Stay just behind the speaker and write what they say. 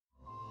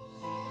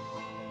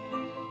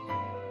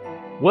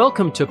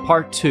Welcome to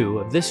part 2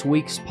 of this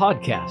week's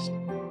podcast.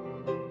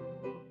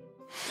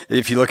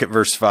 If you look at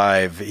verse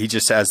 5, he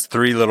just has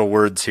 3 little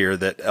words here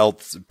that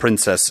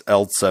Princess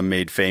Elsa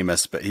made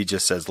famous, but he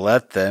just says,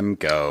 let them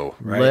go.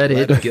 Right? Let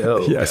it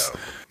go. Yes.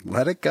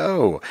 Let it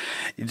go.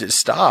 You just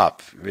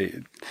stop.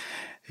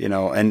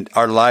 And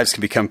our lives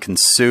can become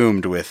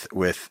consumed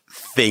with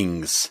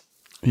things.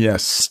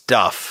 Yes.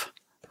 Stuff,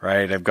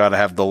 right? I've got to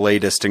have the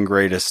latest and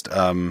greatest.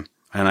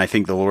 And I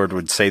think the Lord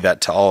would say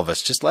that to all of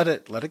us. Just let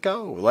it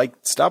go. Like,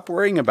 stop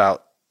worrying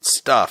about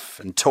stuff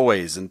and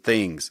toys and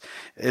things.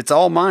 It's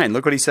all mine.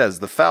 Look what he says.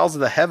 The fowls of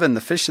the heaven,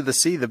 the fish of the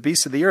sea, the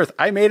beasts of the earth.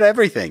 I made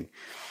everything.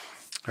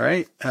 All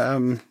right.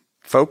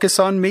 Focus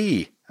on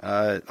me.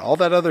 All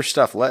that other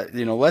stuff.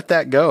 Let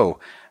that go.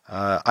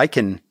 I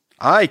can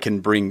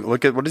bring,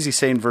 look at, what does he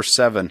say in verse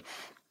 7?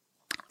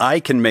 I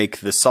can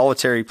make the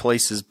solitary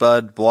places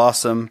bud,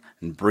 blossom,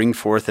 and bring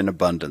forth in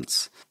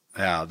abundance.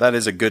 Yeah, that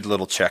is a good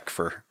little check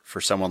for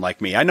someone like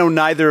me. I know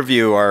neither of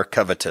you are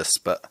covetous,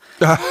 but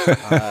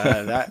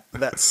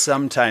that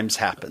sometimes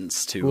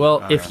happens too.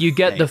 Well, if you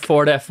get the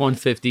Ford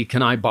F-150,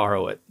 can I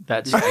borrow it?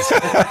 That's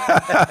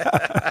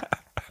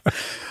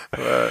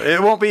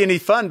it won't be any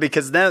fun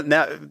because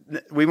now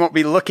we won't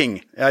be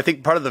looking. I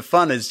think part of the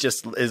fun is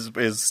just is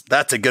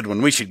that's a good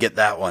one. We should get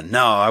that one.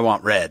 No, I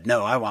want red.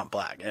 No, I want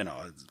black.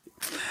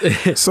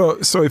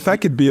 So if I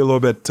could be a little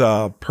bit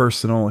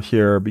personal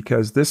here,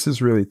 because this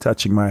is really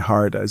touching my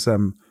heart as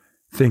I'm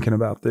thinking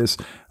about this.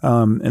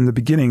 In the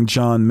beginning,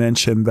 John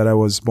mentioned that I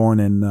was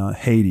born in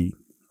Haiti,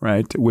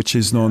 right? Which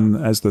is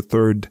known as the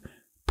third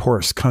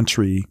poorest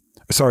country.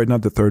 Sorry,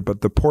 not the third,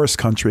 but the poorest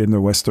country in the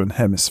Western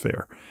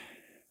Hemisphere.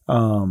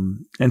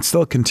 And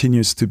still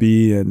continues to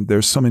be. And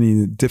there's so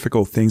many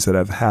difficult things that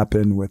have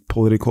happened with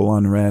political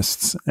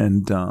unrests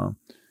and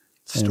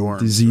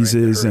storms, and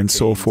diseases, right? And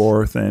so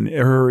forth, and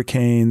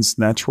hurricanes,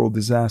 natural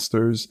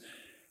disasters.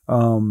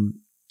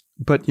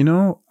 But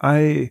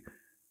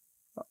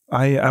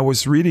I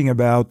was reading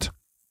about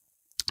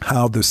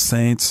how the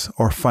saints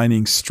are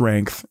finding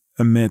strength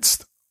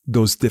amidst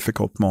those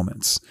difficult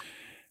moments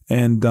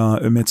and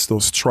amidst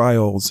those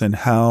trials, and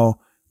how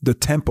the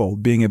temple,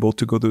 being able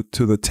to go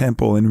to the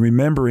temple and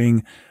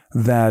remembering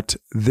that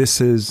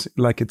this is,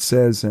 like it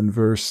says in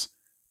verse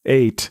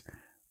 8,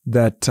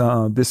 that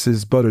this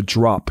is but a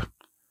drop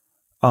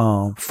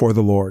for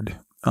the Lord.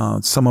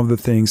 Some of the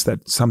things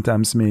that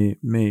sometimes may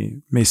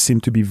seem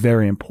to be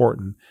very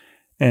important,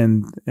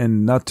 and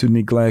not to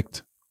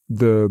neglect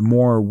the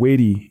more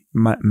weighty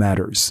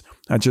matters.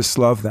 I just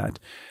love that.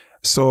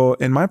 So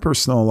in my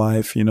personal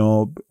life,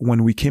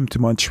 when we came to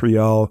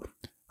Montreal,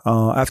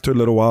 after a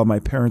little while, my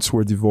parents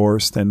were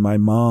divorced, and my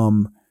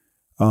mom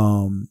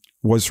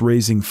was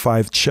raising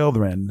 5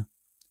 children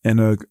in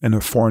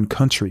a foreign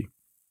country.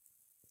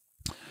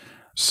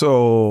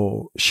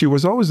 So she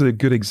was always a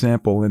good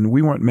example, and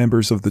we weren't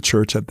members of the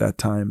church at that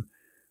time,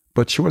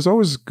 but she was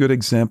always a good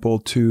example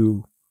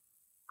to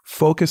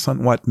focus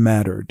on what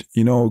mattered.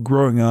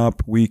 Growing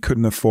up, we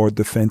couldn't afford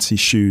the fancy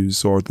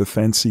shoes or the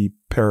fancy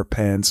pair of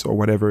pants or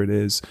whatever it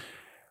is.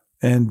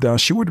 And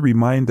she would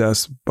remind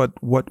us, but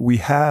what we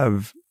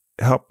have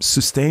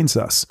sustains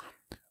us.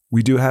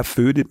 We do have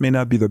food. It may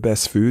not be the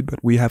best food,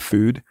 but we have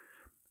food.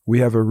 We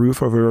have a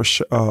roof over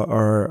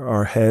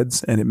our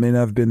heads, and it may not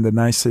have been the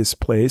nicest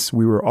place.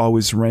 We were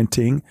always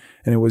renting,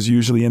 and it was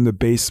usually in the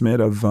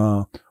basement of,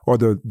 or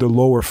the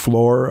lower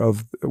floor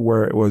of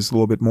where it was a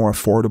little bit more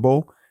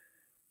affordable.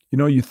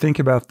 You think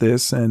about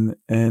this, and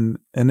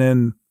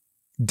then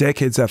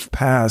decades have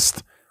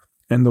passed,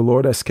 and the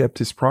Lord has kept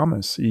His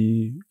promise.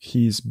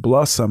 He's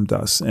blossomed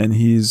us, and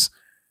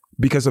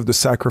because of the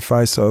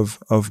sacrifice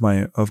of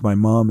my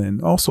mom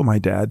and also my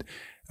dad.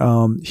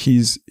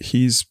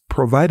 He's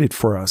provided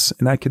for us,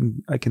 and I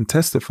can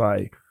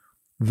testify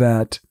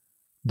that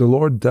the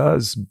Lord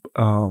does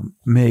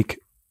make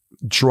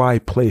dry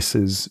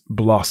places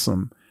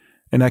blossom,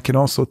 and I can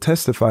also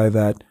testify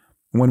that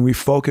when we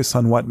focus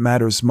on what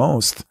matters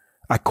most,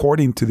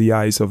 according to the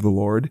eyes of the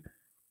Lord,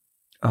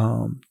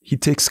 He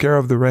takes care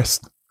of the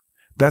rest.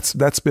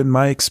 That's been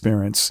my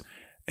experience,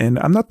 and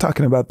I'm not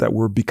talking about that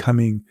we're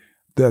becoming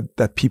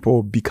that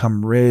people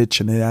become rich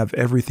and they have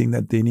everything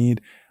that they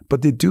need.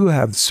 But they do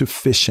have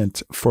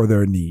sufficient for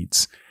their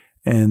needs,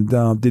 and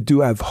they do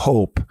have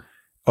hope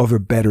of a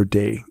better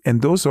day.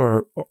 And those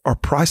are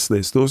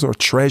priceless. Those are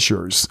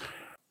treasures.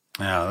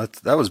 Yeah,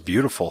 that was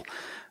beautiful.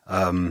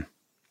 Look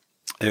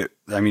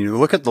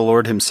at the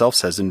Lord Himself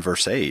says in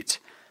verse 8.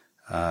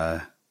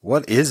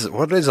 What is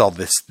all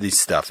these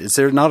stuff? Is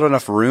there not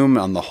enough room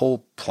on the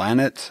whole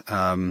planet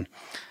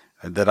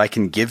that I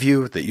can give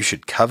you, that you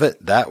should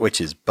covet that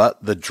which is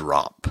but the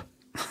drop?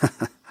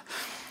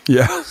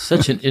 Yeah.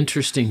 Such an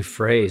interesting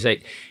phrase.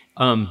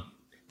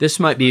 This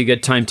might be a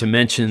good time to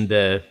mention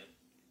the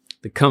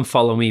Come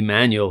Follow Me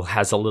manual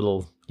has a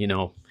little,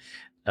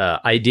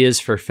 ideas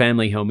for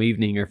family home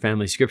evening or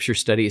family scripture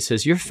study. It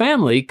says, your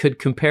family could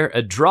compare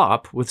a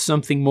drop with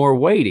something more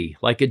weighty,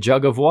 like a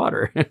jug of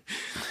water.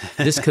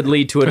 This could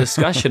lead to a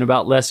discussion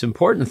about less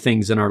important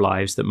things in our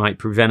lives that might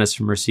prevent us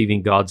from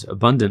receiving God's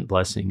abundant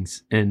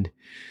blessings. And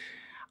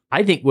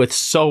I think with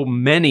so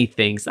many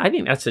things, I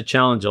think that's a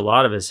challenge a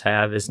lot of us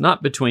have, is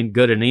not between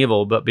good and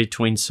evil, but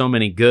between so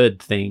many good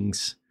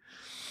things.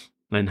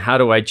 And how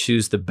do I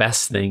choose the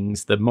best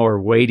things, the more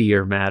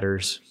weightier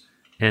matters,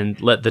 and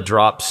let the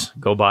drops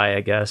go by,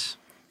 I guess.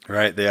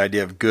 Right. The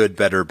idea of good,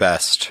 better,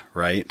 best,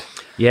 right?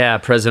 Yeah.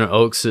 President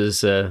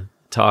Oaks's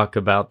talk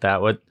about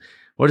that. What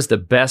is the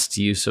best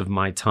use of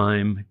my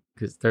time?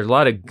 Because there's a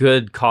lot of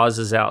good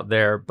causes out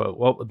there, but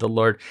what would the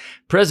Lord...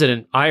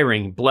 President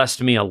Eyring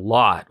blessed me a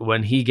lot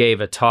when he gave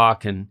a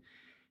talk, and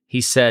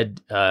he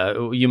said,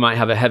 you might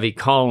have a heavy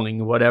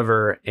calling,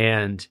 whatever,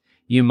 and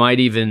you might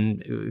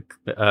even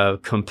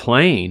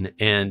complain.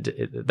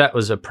 And that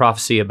was a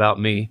prophecy about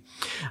me.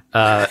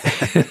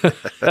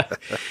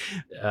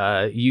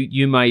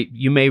 You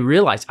may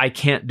realize I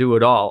can't do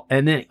it all.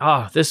 And then,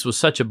 this was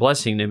such a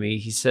blessing to me.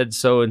 He said,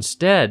 so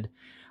instead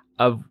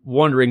of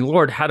wondering,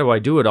 Lord, how do I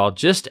do it all?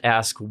 Just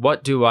ask,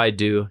 what do I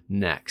do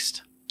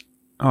next?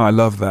 Oh, I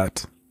love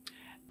that.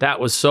 That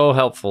was so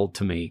helpful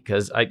to me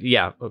because,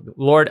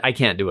 Lord, I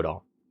can't do it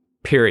all,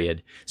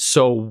 period.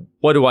 So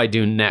what do I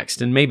do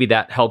next? And maybe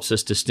that helps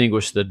us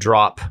distinguish the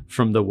drop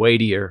from the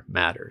weightier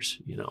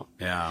matters,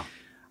 Yeah.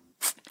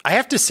 I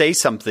have to say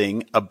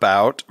something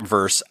about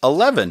verse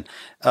 11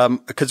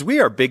 because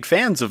we are big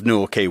fans of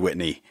Newell K.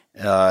 Whitney.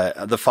 In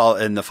the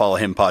Follow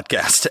Him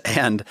podcast.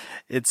 And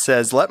it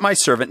says, let my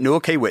servant Newell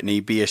K.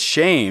 Whitney be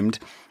ashamed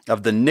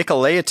of the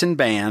Nicolaitan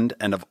band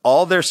and of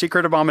all their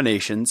secret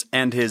abominations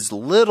and his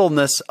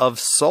littleness of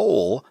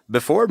soul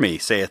before me,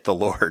 saith the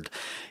Lord.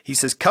 He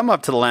says, come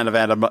up to the land of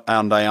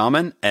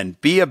Andiaman and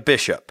be a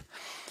bishop.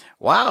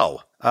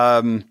 Wow.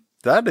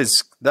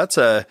 That's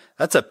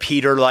a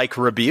Peter-like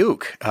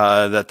rebuke,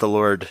 that the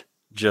Lord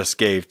just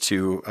gave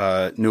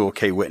to, Newell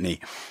K.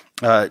 Whitney.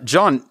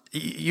 John,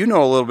 you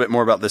know a little bit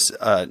more about this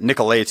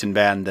Nicolaitan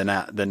band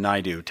than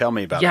I do. Tell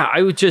me about it. Yeah,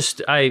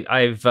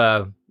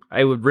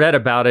 I would read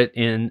about it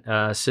in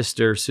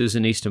Sister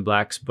Susan Easton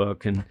Black's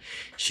book, and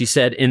she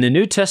said, in the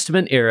New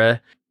Testament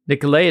era,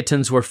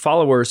 Nicolaitans were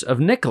followers of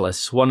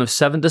Nicholas, one of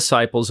 7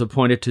 disciples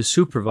appointed to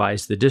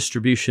supervise the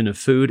distribution of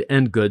food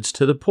and goods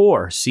to the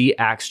poor. See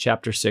Acts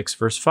chapter 6,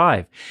 verse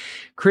 5.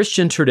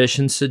 Christian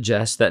tradition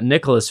suggests that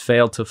Nicholas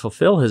failed to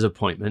fulfill his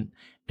appointment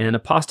and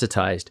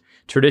apostatized.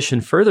 Tradition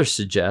further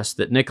suggests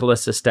that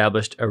Nicholas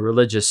established a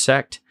religious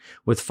sect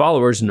with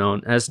followers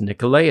known as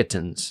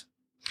Nicolaitans.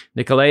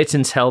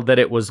 Nicolaitans held that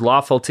it was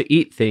lawful to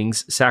eat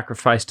things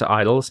sacrificed to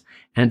idols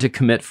and to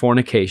commit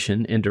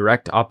fornication in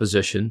direct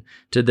opposition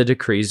to the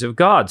decrees of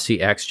God.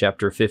 See Acts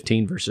chapter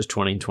 15, verses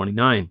 20 and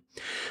 29.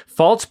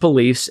 False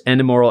beliefs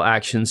and immoral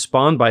actions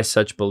spawned by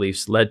such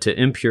beliefs led to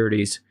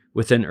impurities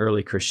within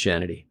early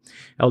Christianity.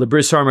 Elder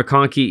Bruce R.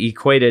 McConkie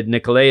equated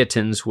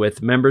Nicolaitans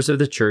with members of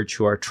the church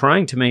who are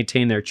trying to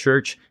maintain their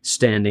church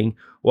standing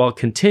while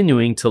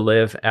continuing to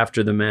live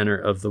after the manner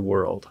of the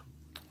world.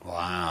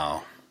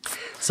 Wow.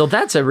 So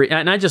that's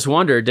and I just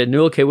wondered, did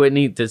Newell K.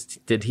 Whitney,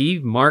 did he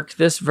mark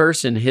this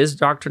verse in his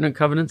Doctrine and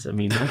Covenants? I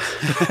mean,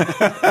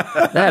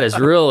 that is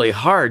really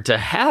hard to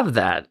have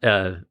that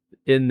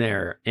in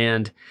there.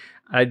 And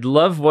I'd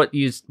love what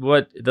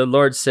the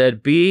Lord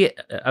said, be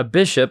a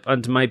bishop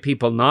unto my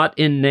people, not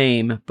in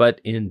name, but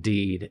in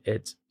deed.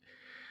 It's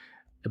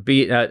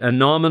be a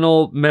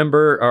nominal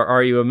member, or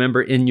are you a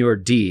member in your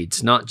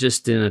deeds, not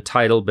just in a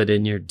title, but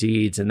in your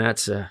deeds. And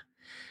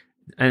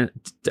and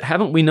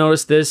haven't we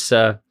noticed this?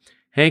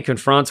 Hank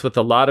confronts with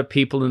a lot of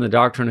people in the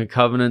Doctrine and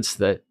Covenants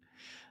that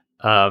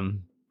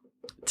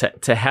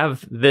to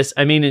have this,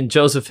 I mean, in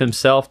Joseph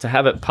himself, to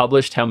have it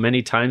published, how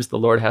many times the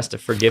Lord has to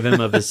forgive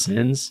him of his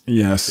sins.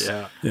 Yes.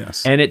 Yeah.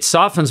 Yes. And it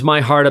softens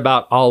my heart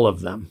about all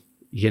of them,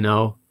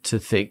 to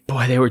think,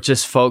 boy, they were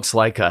just folks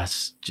like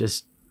us,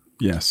 just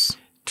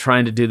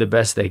trying to do the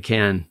best they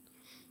can.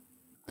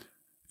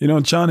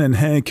 John and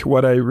Hank,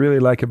 what I really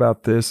like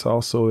about this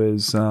also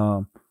is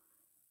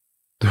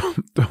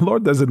the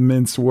Lord doesn't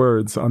mince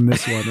words on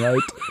this one,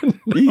 right?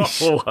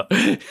 No.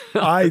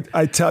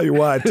 I tell you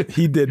what,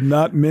 he did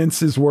not mince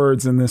his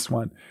words in this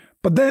one.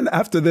 But then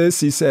after this,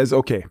 he says,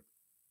 okay,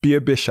 be a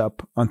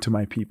bishop unto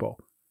my people.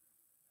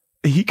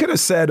 He could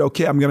have said,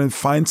 okay, I'm going to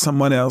find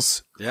someone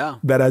else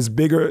that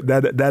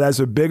has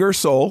a bigger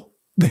soul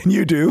than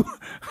you do.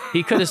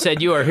 He could have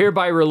said, you are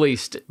hereby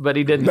released, but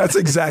he didn't. That's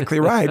exactly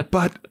right.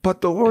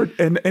 But the Lord,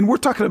 and we're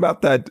talking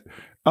about that.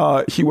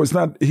 He was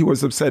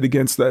upset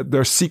against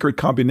their secret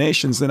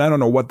combinations, and I don't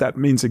know what that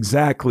means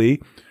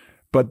exactly,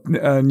 but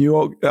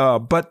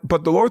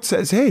but the Lord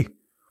says, hey,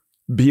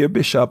 be a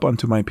bishop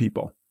unto my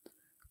people.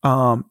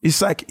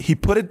 It's like he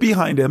put it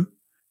behind him.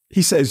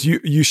 He says,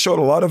 you showed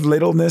a lot of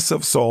littleness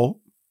of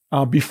soul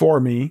before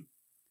me,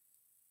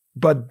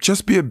 but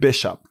just be a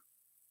bishop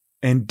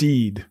and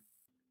deed.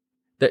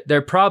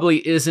 There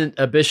probably isn't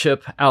a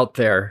bishop out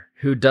there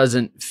who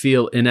doesn't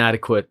feel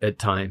inadequate at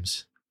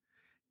times.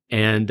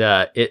 And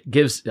it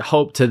gives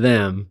hope to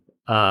them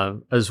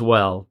as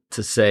well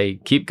to say,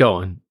 keep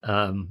going,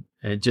 and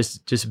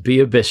just be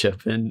a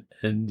bishop, and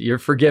you're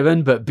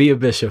forgiven, but be a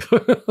bishop.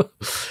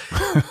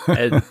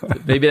 And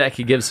maybe that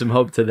could give some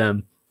hope to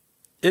them.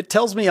 It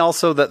tells me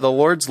also that the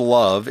Lord's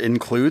love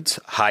includes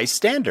high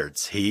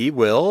standards. He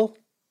will,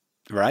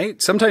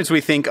 right? Sometimes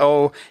we think,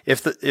 oh,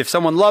 if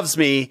someone loves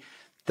me,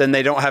 then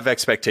they don't have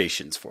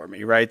expectations for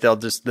me, right? They'll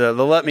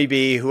let me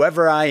be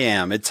whoever I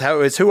am. It's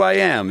who I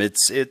am.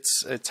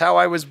 It's how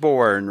I was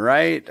born,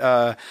 right?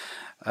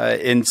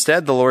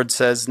 Instead, the Lord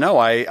says, no,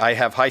 I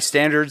have high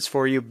standards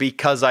for you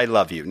because I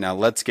love you. Now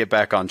let's get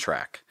back on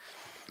track.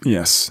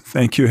 Yes.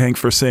 Thank you, Hank,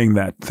 for saying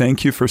that.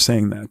 Thank you for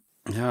saying that.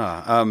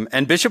 Yeah.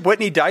 And Bishop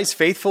Whitney dies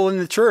faithful in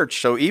the church.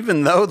 So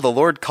even though the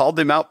Lord called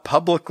him out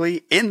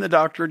publicly in the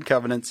Doctrine and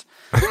Covenants,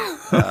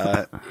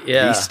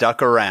 he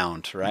stuck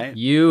around, right?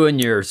 You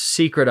and your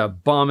secret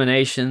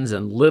abominations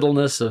and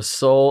littleness of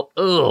soul.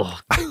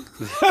 Ugh.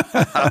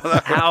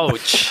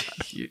 Ouch.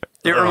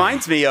 It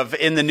reminds me of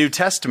in the New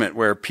Testament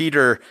where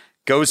Peter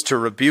goes to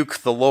rebuke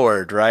the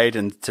Lord, right?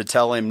 And to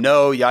tell him,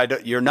 no,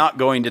 you're not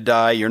going to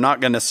die. You're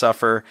not going to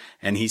suffer.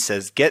 And he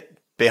says, get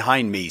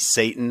behind me,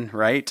 Satan,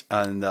 right?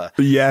 And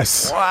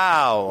yes.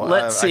 Wow.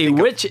 Let's see,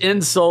 which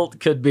insult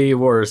could be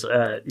worse? All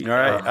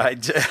right.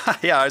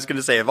 I was going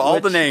to say, of all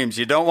the names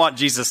you don't want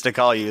Jesus to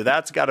call you,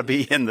 that's got to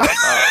be in the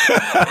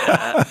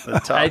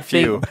top, I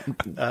think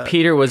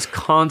Peter was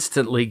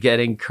constantly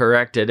getting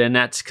corrected, and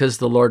that's because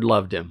the Lord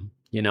loved him.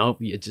 You know,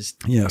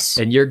 yes.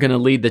 And you're going to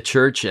lead the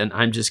church, and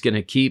I'm just going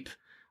to keep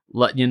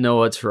letting you know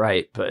what's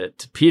right.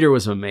 But Peter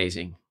was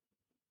amazing.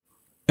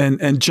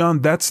 And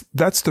John, that's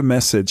the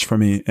message for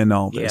me in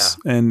all this.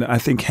 Yeah. And I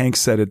think Hank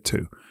said it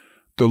too.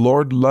 The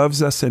Lord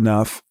loves us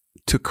enough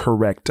to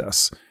correct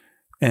us.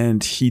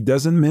 And he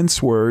doesn't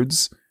mince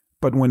words,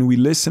 but when we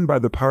listen by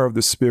the power of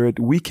the Spirit,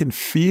 we can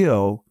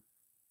feel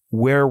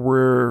where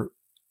we're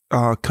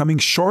coming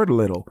short a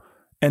little.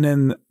 And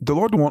then the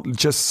Lord won't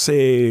just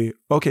say,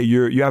 okay,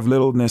 you have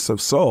littleness of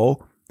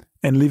soul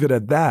and leave it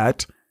at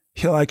that.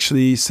 He'll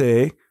actually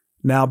say,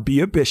 now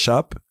be a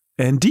bishop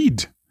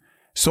indeed.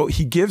 So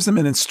he gives them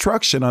an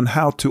instruction on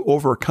how to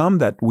overcome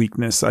that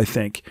weakness, I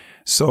think.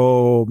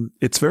 So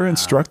it's very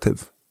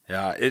instructive.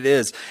 Yeah, it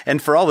is.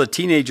 And for all the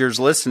teenagers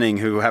listening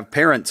who have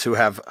parents who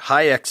have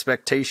high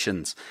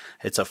expectations,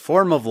 it's a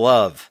form of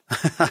love.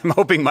 I'm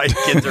hoping my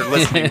kids are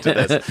listening to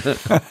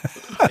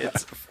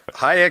this.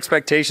 High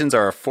expectations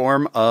are a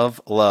form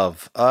of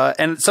love.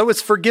 And so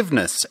it's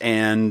forgiveness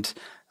and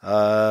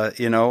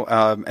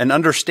and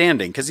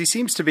understanding, because he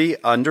seems to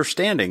be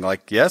understanding.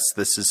 Like, yes,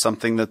 this is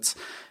something that's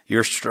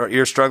you're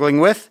struggling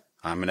with.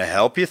 I'm going to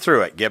help you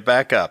through it. Get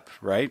back up,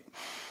 right?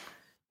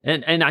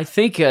 And I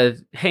think,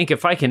 Hank,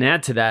 if I can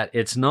add to that,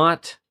 it's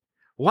not,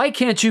 why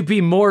can't you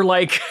be more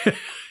like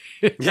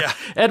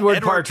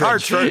Edward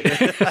Partridge?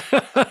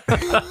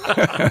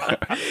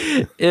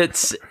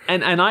 It's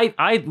and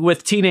I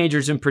with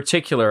teenagers in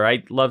particular,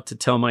 I love to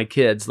tell my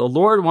kids, the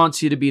Lord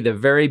wants you to be the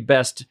very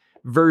best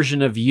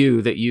version of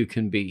you that you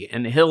can be,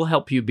 and he'll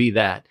help you be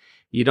that.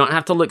 You don't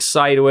have to look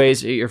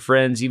sideways at your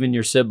friends, even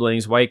your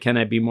siblings. Why can't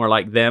I be more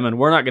like them? And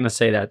we're not going to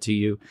say that to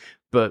you,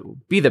 but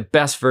be the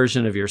best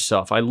version of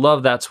yourself. I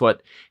love that's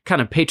what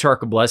kind of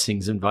patriarchal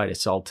blessings invite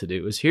us all to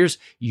do, is here's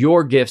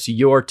your gifts,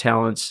 your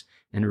talents,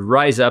 and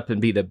rise up and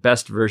be the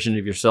best version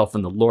of yourself.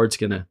 And the Lord's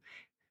going to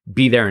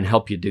be there and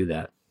help you do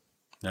that.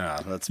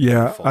 Yeah, that's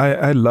beautiful.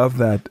 I love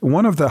that.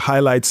 One of the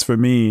highlights for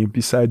me,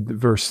 beside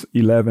verse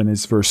 11,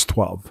 is verse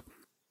 12.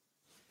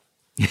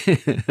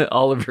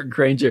 Oliver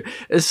Granger,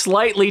 a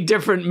slightly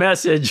different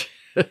message.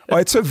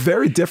 It's a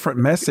very different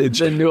message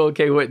than Newell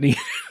K. Whitney.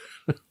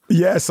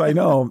 Yes, I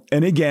know.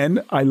 And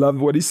again, I love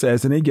what he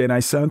says. And again, I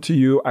say unto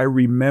you, I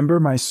remember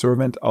my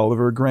servant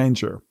Oliver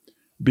Granger.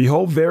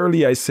 Behold,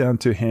 verily I say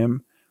unto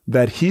him,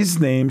 that his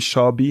name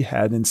shall be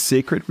had in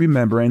sacred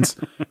remembrance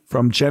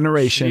from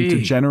generation to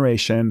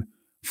generation,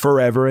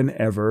 forever and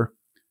ever,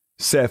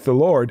 saith the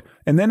Lord.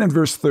 And then in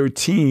verse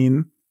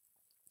 13,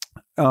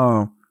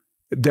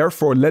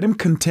 therefore, let him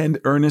contend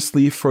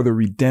earnestly for the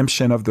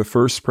redemption of the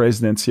first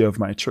presidency of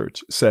my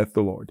church, saith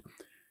the Lord.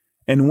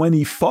 And when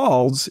he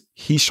falls,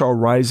 he shall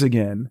rise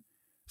again,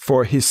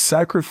 for his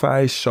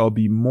sacrifice shall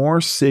be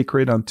more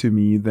sacred unto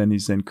me than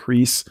his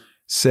increase,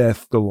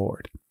 saith the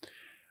Lord.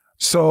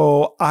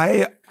 So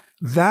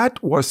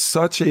that was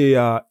such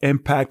a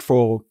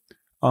impactful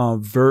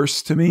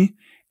verse to me.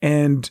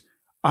 And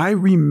I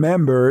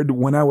remembered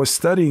when I was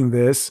studying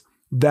this,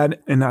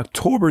 that in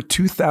October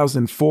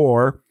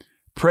 2004,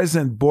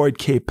 President Boyd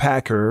K.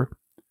 Packer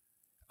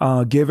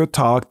gave a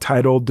talk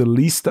titled The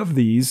Least of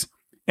These.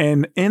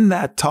 And in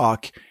that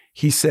talk,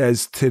 he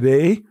says,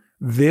 today,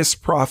 this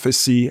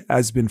prophecy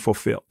has been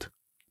fulfilled.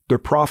 The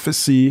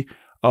prophecy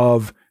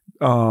of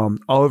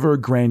Oliver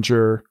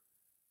Granger,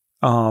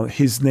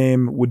 his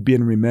name would be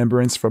in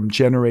remembrance from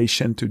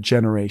generation to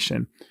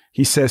generation.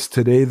 He says,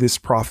 today, this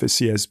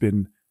prophecy has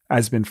been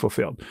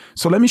fulfilled.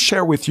 So let me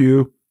share with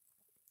you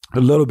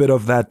a little bit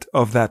of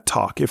that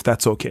talk, if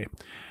that's okay.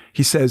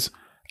 He says,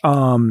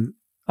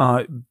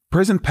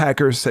 President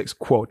Packer says,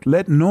 quote,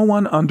 let no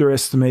one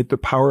underestimate the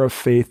power of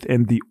faith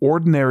in the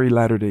ordinary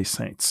Latter-day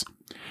Saints.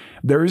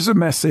 There is a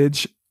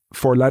message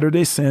for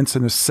Latter-day Saints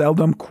in a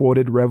seldom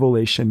quoted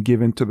revelation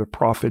given to the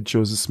prophet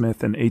Joseph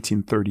Smith in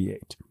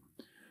 1838.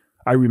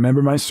 I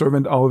remember my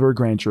servant Oliver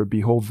Granger.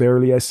 Behold,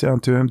 verily I say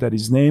unto him that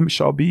his name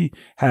shall be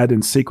had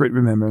in sacred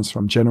remembrance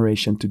from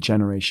generation to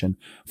generation,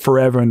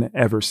 forever and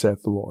ever,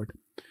 saith the Lord.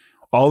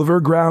 Oliver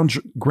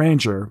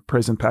Granger,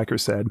 President Packer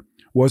said,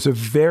 was a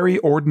very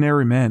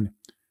ordinary man.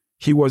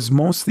 He was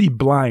mostly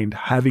blind,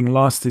 having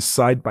lost his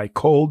sight by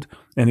cold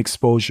and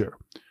exposure.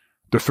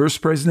 The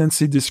first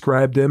presidency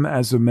described him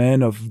as a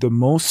man of the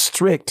most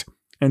strict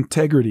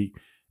integrity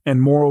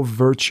and moral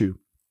virtue,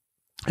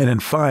 and in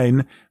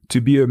fine,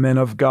 to be a man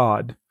of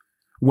God.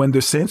 When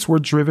the Saints were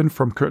driven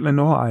from Kirtland,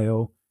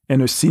 Ohio,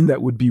 and a scene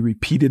that would be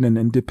repeated in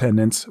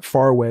Independence,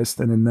 Far West,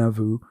 and in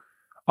Nauvoo,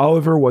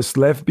 Oliver was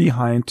left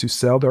behind to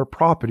sell their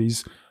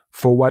properties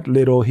for what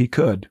little he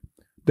could.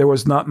 There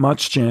was not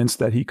much chance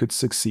that he could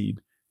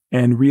succeed,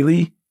 and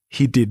really,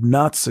 he did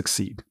not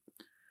succeed.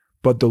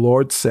 But the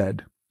Lord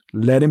said,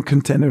 "Let him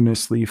contend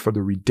earnestly for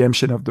the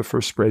redemption of the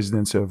first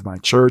presidency of my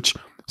church,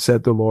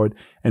 said the Lord,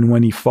 and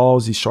when he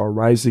falls, he shall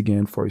rise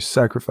again, for his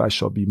sacrifice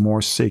shall be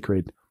more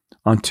sacred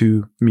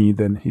unto me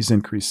than his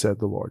increase, said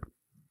the Lord."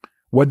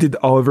 What did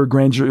Oliver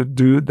Granger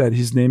do that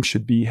his name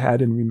should be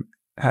had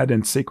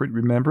in sacred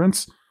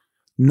remembrance?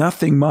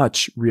 Nothing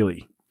much,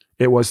 really.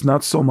 It was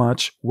not so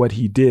much what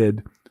he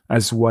did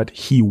as what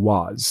he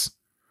was.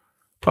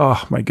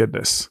 Oh, my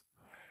goodness.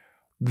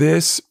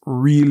 This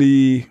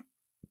really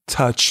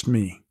touched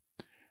me.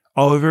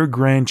 Oliver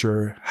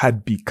Granger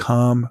had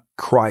become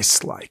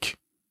Christ-like.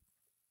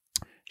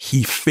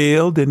 He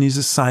failed in his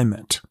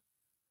assignment,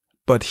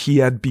 but he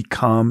had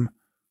become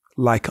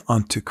like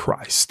unto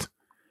Christ.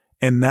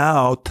 And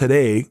now,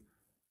 today,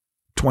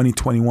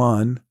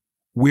 2021,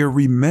 we're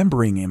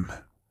remembering him.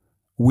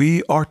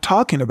 We are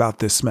talking about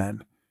this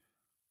man.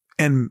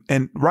 And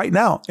right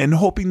now, and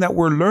hoping that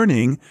we're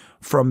learning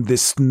from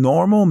this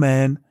normal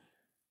man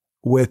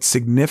with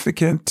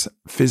significant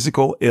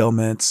physical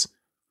ailments,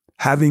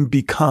 having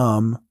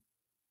become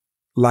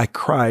like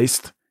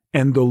Christ,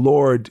 and the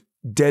Lord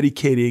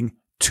dedicating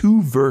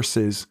 2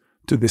 verses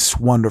to this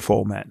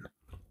wonderful man.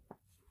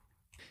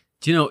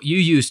 Do you know, you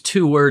used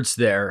 2 words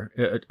there.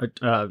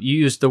 You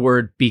used the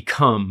word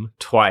become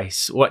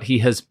twice, what he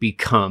has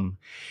become.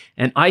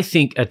 And I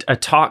think a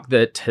talk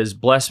that has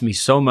blessed me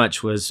so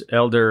much was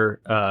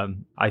Elder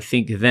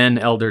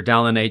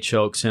Dallin H.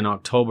 Oaks in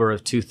October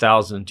of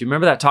 2000. Do you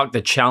remember that talk,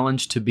 The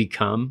Challenge to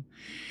Become?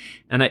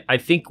 And I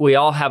think we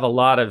all have a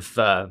lot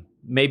of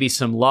maybe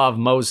some law of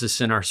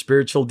Moses in our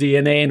spiritual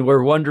DNA, and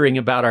we're wondering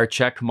about our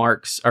check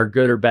marks, our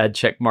good or bad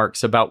check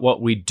marks about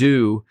what we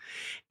do.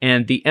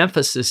 And the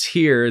emphasis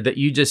here that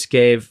you just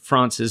gave,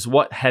 Franz, is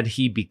what had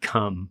he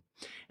become?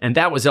 And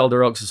that was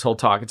Elder Oaks' whole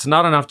talk. It's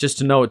not enough just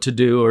to know what to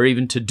do or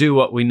even to do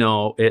what we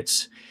know.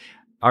 It's,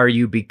 are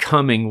you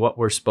becoming what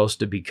we're supposed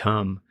to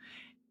become?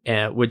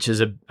 Which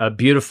is a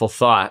beautiful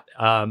thought.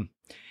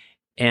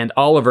 And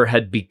Oliver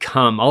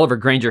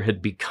Granger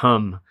had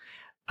become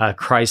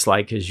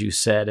Christ-like, as you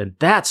said. And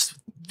that's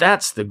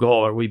the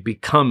goal. Are we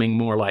becoming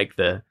more like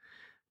the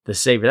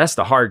Savior? That's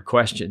the hard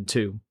question,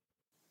 too.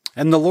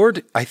 And the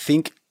Lord, I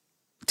think,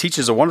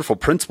 teaches a wonderful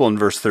principle in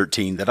verse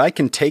 13 that I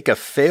can take a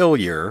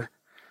failure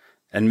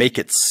and make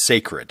it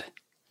sacred.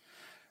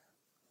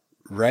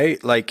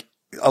 Right? Like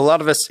a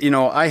lot of us,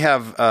 I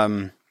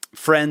have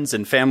friends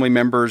and family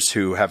members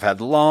who have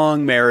had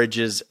long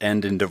marriages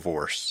end in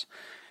divorce.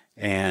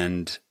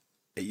 And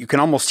you can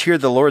almost hear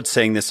the Lord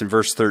saying this in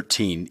verse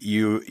 13.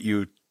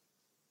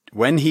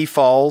 When he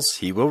falls,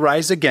 he will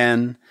rise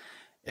again,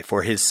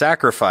 for his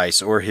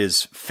sacrifice or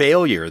his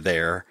failure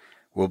there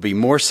will be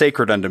more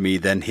sacred unto me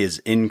than his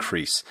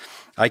increase.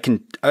 I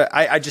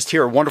just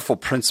hear a wonderful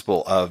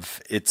principle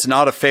of it's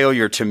not a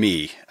failure to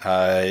me,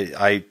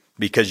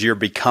 because you're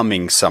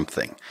becoming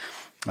something,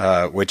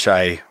 which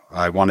I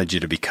wanted you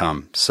to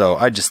become. So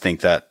I just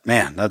think that,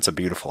 man, that's a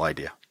beautiful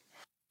idea.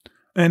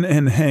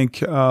 And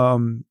Hank,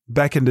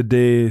 back in the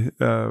day,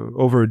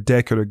 over a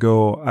decade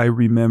ago, I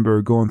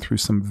remember going through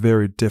some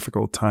very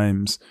difficult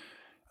times.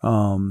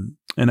 And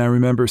I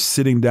remember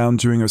sitting down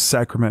during a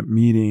sacrament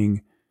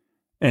meeting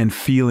and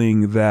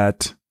feeling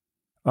that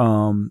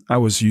I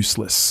was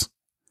useless.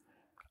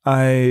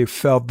 I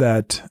felt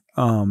that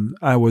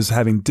I was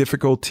having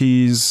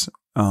difficulties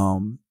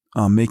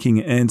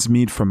making ends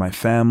meet for my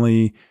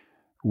family.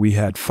 We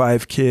had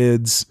 5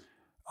 kids.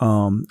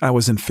 I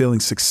wasn't feeling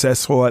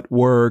successful at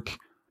work.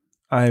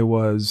 I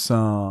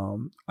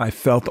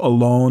felt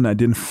alone. I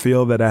didn't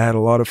feel that I had a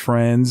lot of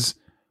friends.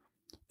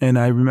 And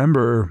I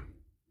remember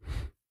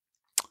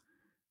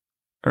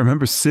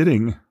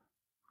sitting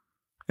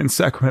in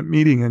sacrament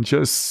meeting and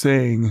just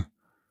saying,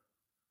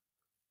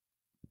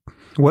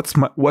 what's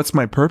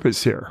my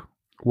purpose here?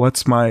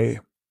 What am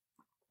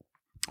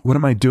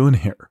I doing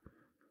here?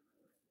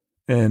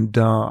 And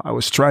I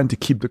was trying to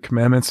keep the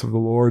commandments of the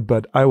Lord,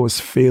 but I was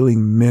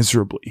failing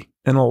miserably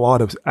in a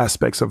lot of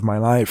aspects of my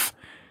life.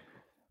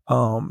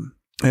 And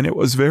it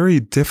was very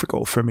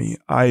difficult for me.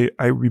 I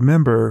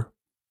remember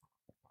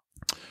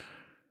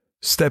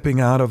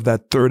stepping out of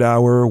that 3rd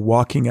hour,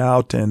 walking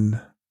out, and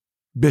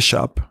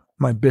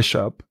my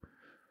bishop,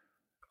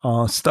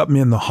 stopped me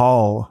in the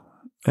hall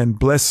and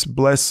bless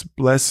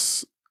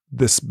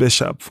this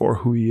bishop for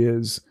who he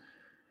is.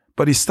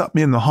 But he stopped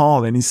me in the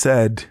hall and he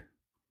said,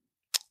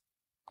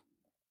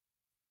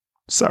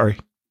 sorry.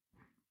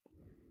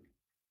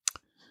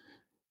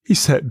 He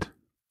said,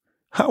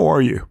 how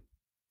are you?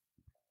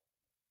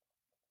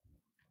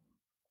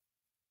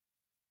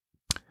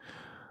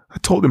 I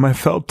told him I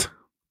felt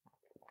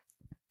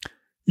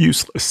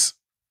useless.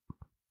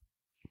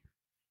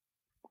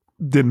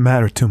 Didn't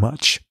matter too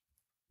much.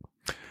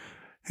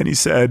 And he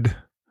said,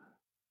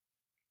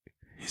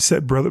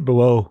 Brother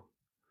Below,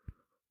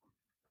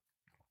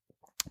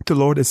 the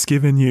Lord has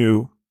given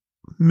you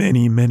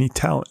many, many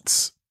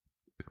talents.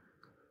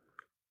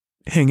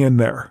 Hang in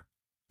there.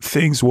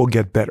 Things will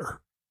get better.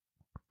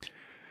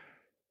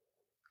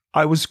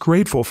 I was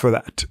grateful for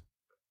that.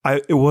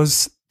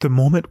 The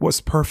moment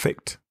was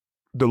perfect.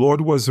 The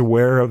Lord was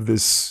aware of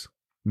this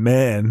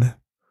man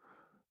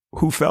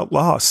who felt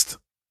lost,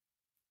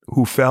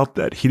 who felt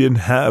that he didn't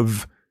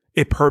have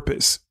a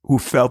purpose, who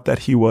felt that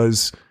he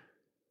was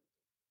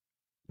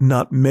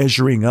not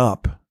measuring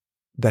up,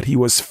 that he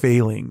was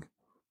failing.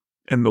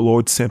 And the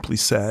Lord simply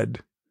said,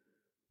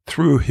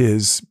 through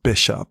his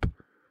bishop,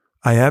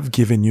 I have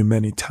given you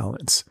many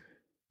talents.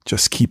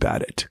 Just keep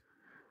at it.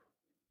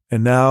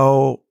 And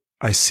now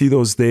I see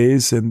those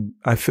days and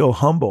I feel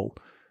humble.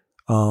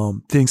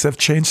 Things have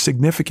changed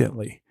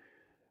significantly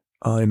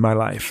in my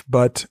life,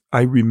 but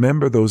I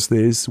remember those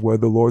days where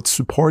the Lord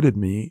supported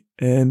me.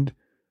 And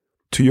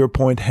to your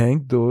point,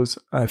 Hank,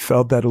 I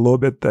felt that a little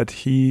bit,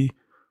 that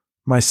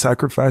my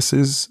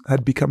sacrifices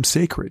had become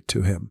sacred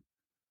to him,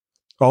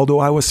 although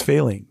I was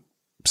failing.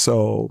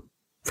 So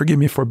forgive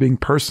me for being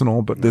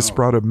personal, but this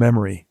brought a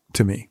memory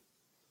to me.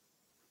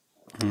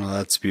 Oh,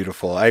 that's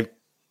beautiful. I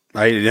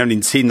haven't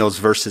even seen those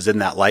verses in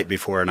that light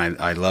before, and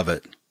I love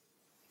it.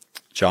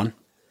 John?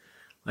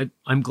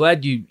 I'm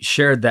glad you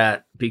shared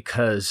that,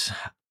 because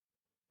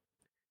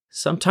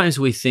sometimes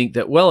we think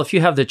that, well, if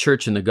you have the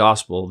church and the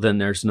gospel, then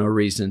there's no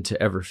reason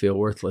to ever feel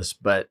worthless.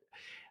 But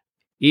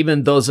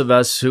even those of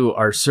us who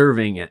are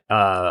serving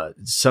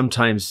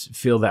sometimes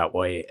feel that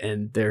way.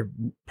 And there are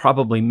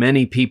probably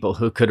many people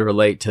who could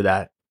relate to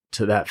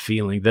that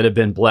feeling, that have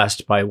been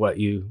blessed by what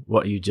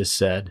you just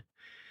said.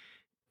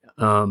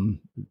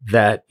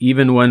 That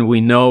even when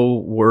we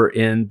know we're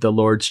in the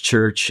Lord's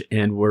church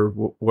and we're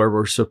where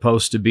we're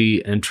supposed to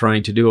be and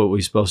trying to do what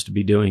we're supposed to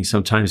be doing,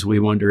 sometimes we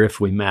wonder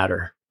if we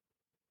matter.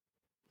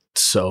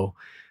 So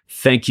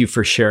thank you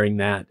for sharing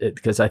that,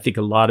 because I think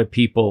a lot of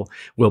people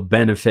will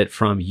benefit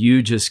from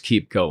you. Just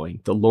keep going.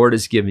 The Lord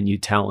has given you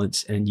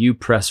talents and you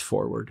press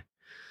forward.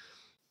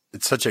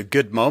 It's such a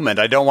good moment.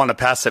 I don't want to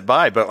pass it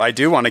by, but I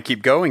do want to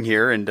keep going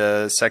here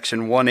into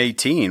section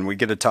 118. We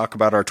get to talk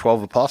about our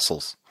 12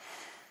 apostles.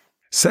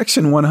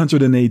 Section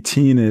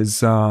 118 is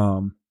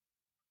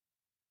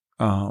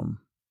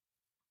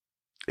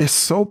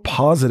so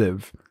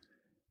positive,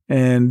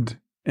 and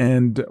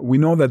we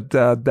know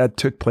that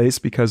took place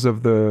because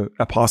of the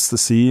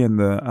apostasy and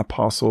the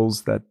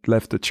apostles that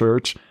left the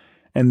church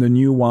and the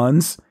new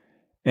ones,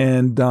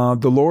 and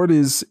the Lord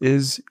is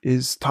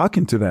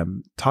talking to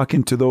them,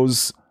 talking to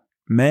those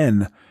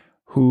men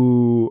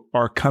who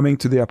are coming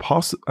to the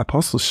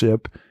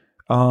apostleship.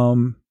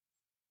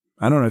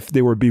 I don't know if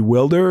they were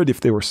bewildered,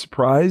 if they were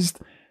surprised,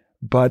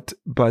 but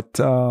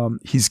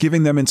he's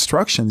giving them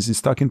instructions.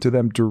 He's talking to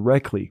them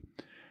directly.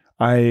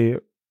 In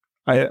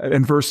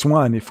verse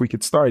 1, if we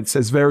could start, it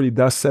says, "Verily,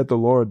 thus said the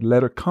Lord,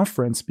 let a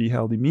conference be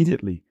held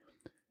immediately,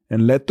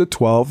 and let the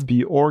 12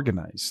 be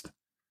organized,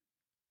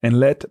 and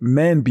let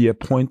men be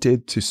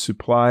appointed to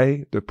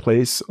supply the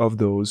place of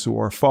those who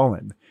are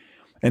fallen."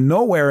 And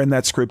nowhere in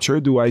that scripture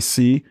do I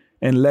see,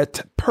 "and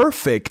let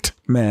perfect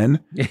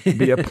men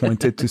be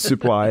appointed to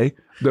supply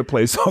the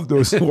place of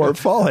those who are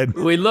fallen."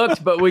 We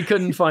looked, but we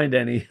couldn't find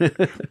any.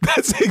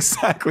 That's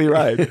exactly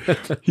right.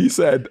 He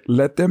said,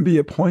 let them be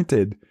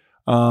appointed.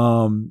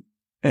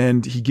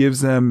 And he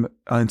gives them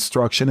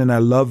instruction. And I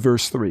love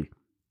verse 3.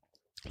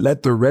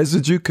 "Let the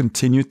residue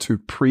continue to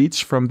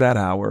preach from that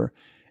hour.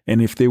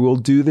 And if they will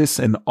do this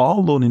in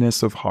all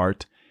lowliness of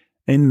heart,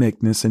 in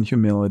meekness and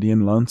humility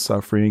and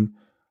long-suffering,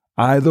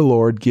 I, the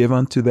Lord, give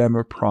unto them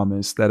a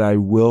promise that I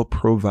will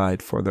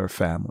provide for their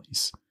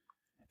families.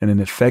 And an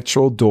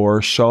effectual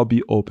door shall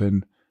be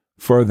opened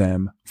for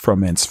them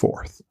from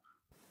henceforth."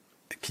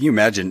 Can you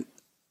imagine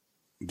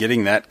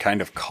getting that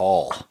kind of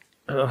call?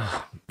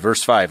 Ugh.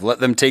 Verse 5, "Let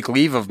them take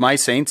leave of my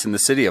saints in the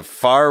city of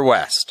Far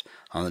West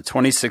on the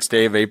 26th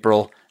day of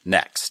April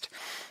next."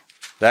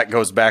 That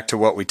goes back to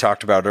what we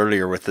talked about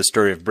earlier with the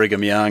story of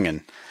Brigham Young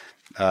and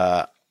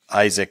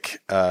Isaac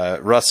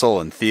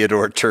Russell and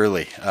Theodore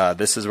Turley.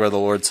 This is where the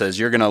Lord says,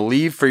 you're going to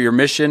leave for your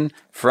mission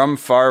from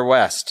Far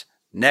West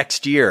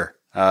next year.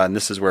 And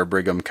this is where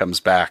Brigham comes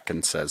back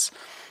and says,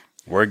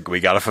 we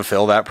got to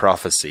fulfill that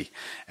prophecy.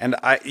 And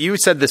you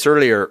said this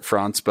earlier,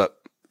 Franz, but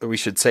we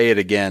should say it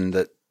again,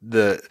 that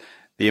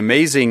the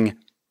amazing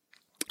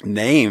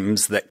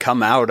names that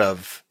come out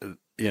of,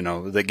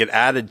 that get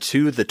added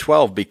to the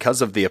 12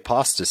 because of the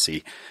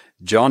apostasy.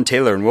 John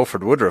Taylor and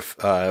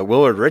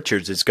Willard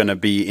Richards is going to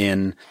be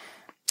in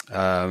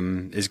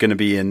is going to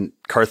be in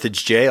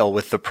Carthage jail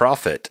with the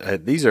prophet.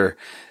 These are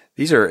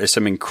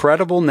some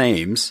incredible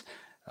names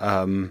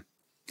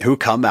who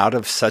come out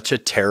of such a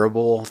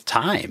terrible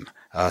time,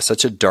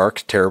 such a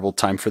dark, terrible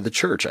time for the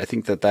church. I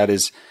think that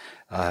is.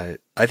 I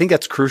think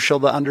that's crucial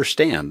to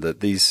understand that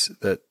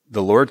that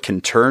the Lord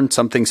can turn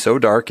something so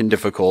dark and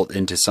difficult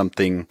into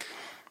something,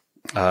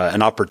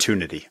 an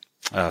opportunity,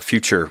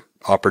 future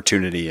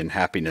opportunity and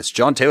happiness.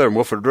 John Taylor and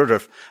Wilford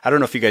Woodruff, I don't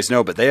know if you guys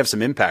know, but they have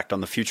some impact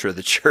on the future of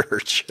the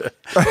church.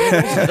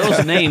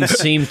 Those names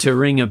seem to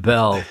ring a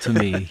bell to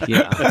me.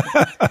 Yeah.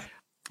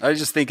 I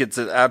just think it's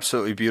an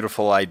absolutely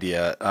beautiful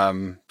idea.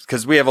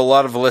 Because we have a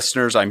lot of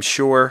listeners, I'm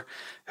sure,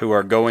 who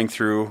are going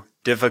through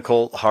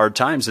difficult, hard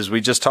times, as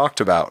we just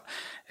talked about.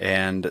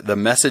 And the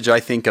message, I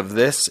think, of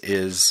this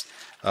is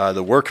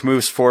the work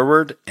moves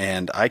forward,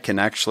 and I can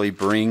actually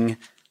bring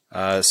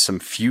some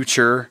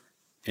future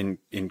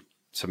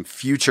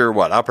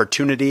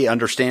opportunity,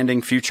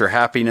 understanding, future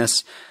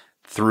happiness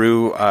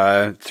through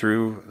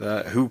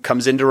who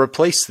comes in to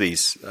replace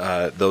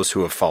those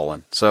who have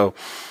fallen. So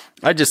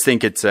I just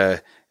think it's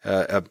a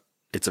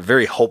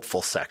very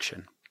hopeful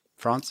section.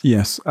 Franz?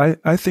 Yes,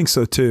 I think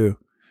so too.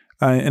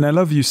 And I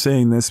love you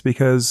saying this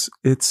because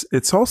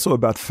it's also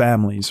about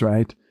families,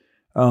 right?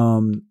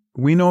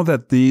 We know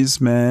that these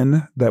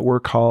men that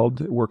were called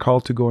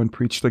to go and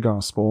preach the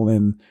gospel,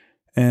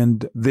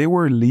 and they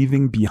were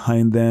leaving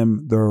behind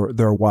them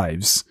their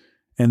wives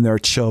and their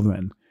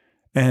children,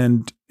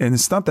 and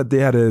it's not that they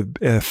had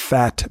a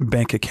fat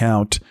bank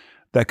account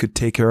that could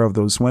take care of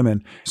those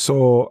women.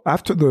 So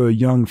after the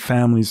young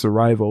family's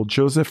arrival,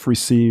 Joseph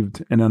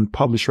received an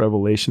unpublished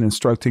revelation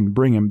instructing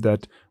Brigham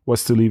that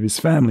was to leave his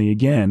family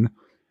again.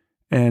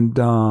 And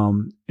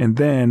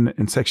then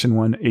in section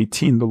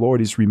 118, the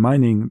Lord is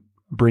reminding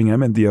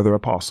Brigham and the other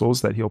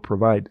apostles that he'll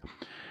provide.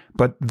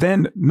 But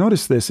then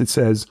notice this, it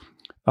says,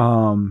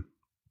 during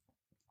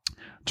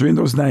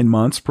those 9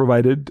 months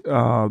provided,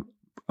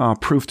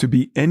 proved to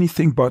be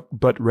anything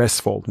but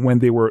restful when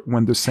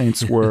the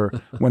saints were,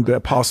 when the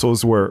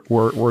apostles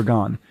were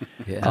gone.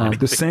 Yeah.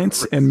 The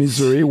saints in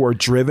Missouri were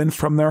driven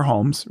from their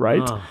homes,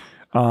 right?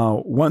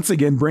 Once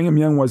again, Brigham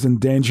Young was in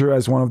danger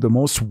as one of the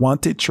most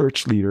wanted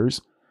church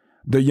leaders.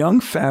 The young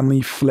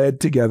family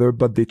fled together,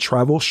 but they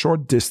traveled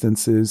short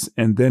distances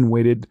and then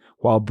waited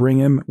while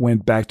Brigham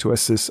went back to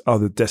assist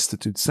other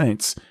destitute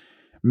saints.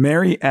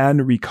 Mary Ann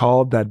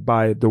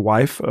the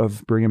wife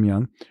of Brigham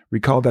Young,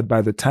 recalled that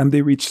by the time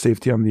they reached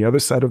safety on the other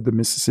side of the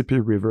Mississippi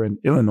River in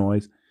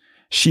Illinois,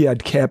 she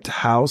had kept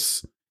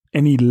house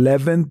in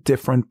 11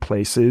 different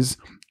places.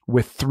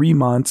 Within 3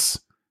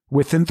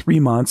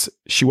 months,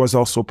 she was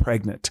also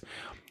pregnant.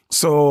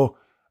 So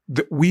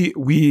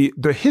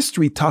the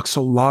history talks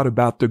a lot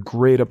about the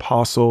great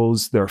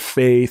apostles, their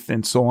faith,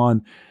 and so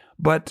on,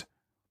 but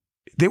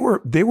they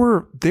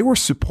were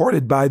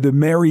supported by the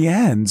Mary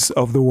Anns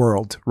of the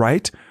world,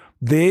 right?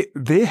 They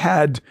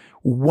had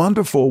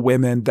wonderful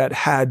women that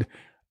had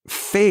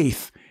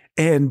faith,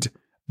 and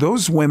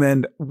those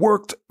women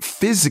worked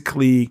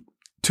physically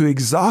to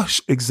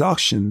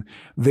exhaustion.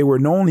 They were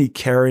not only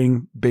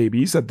carrying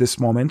babies at this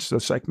moment,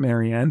 just like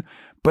Mary Ann,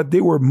 but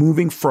they were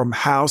moving from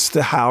house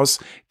to house,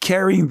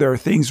 carrying their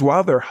things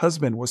while their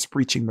husband was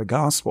preaching the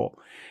gospel.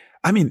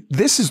 I mean,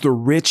 this is the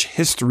rich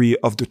history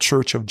of the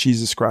Church of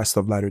Jesus Christ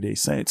of Latter-day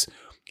Saints.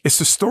 It's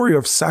the story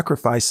of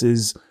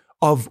sacrifices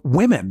of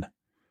women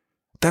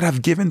that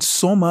have given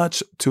so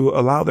much to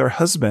allow their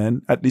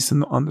husband, at least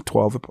on the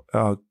 12,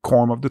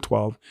 quorum of the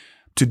 12,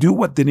 to do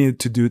what they needed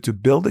to do to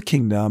build a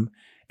kingdom.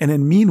 And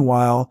then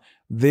meanwhile,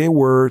 they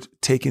were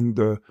taking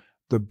the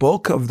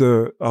bulk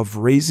of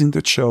raising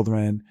the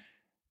children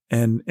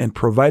and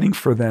providing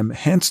for them.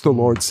 Hence, the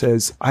Lord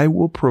says, I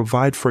will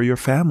provide for your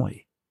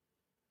family.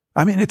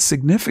 I mean, it's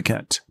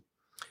significant.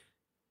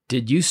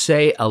 Did you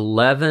say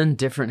 11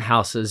 different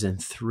houses in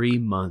 3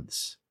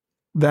 months?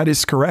 That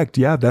is correct.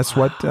 Yeah, that's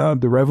what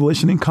the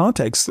Revelation in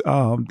context,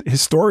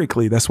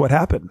 historically, that's what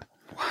happened.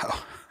 Wow.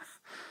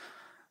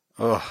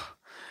 Oh,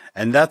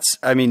 and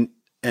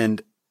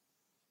and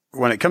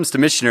when it comes to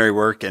missionary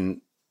work,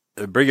 and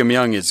Brigham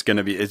Young it's going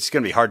to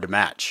be hard to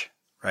match.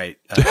 Right.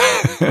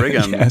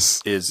 Brigham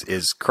yes.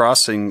 is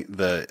crossing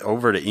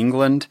over to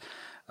England.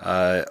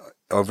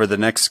 Over the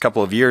next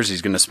couple of years,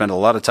 he's going to spend a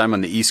lot of time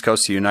on the East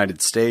Coast of the United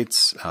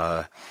States.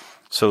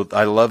 So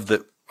I love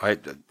that.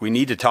 We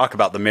need to talk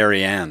about the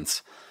Mary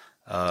Anns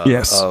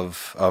yes.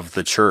 of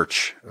the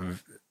church.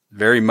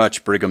 Very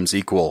much Brigham's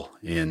equal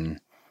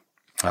in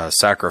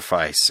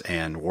sacrifice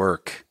and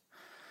work.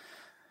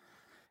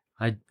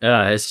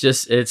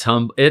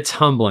 It's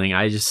humbling.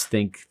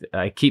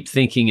 I keep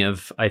thinking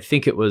of, I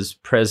think it was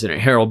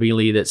President Harold B.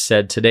 Lee that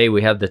said, today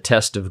we have the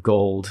test of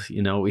gold.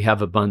 We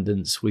have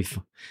abundance.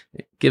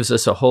 It gives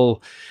us a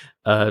whole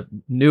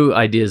new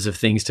ideas of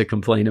things to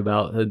complain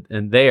about.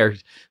 And they are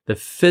the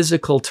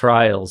physical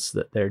trials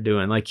that they're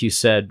doing. Like you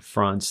said,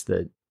 Franz,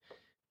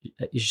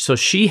 so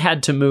she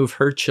had to move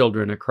her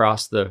children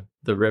across the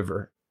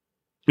river.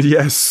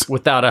 Yes.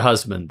 Without a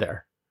husband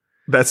there.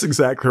 That's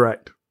exactly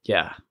right.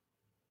 Yeah.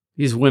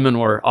 These women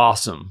were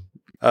awesome.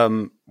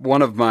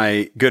 One of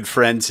my good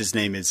friends, his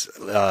name is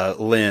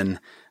Lynn.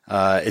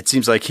 It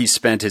seems like he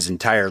spent his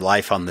entire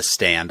life on the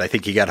stand. I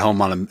think he got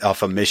home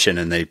off a mission,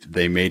 and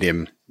they made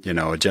him,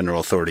 a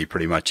general authority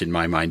pretty much in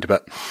my mind.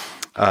 But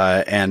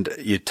and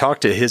you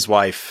talk to his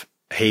wife,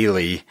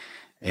 Haley,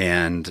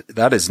 and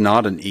that is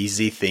not an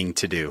easy thing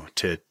to do,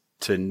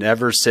 to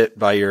never sit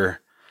by your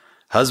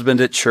husband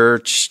at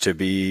church, to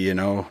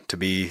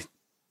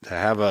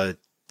have a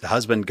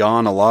husband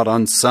gone a lot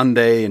on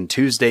Sunday and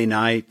Tuesday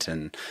night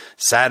and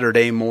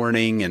Saturday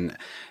morning. And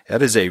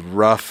that is a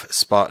rough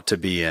spot to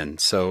be in.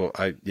 So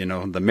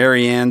the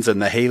Mary Anns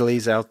and the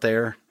Haleys out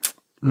there,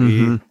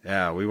 we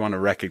want to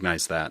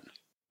recognize that.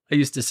 I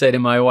used to say to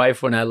my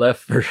wife when I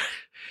left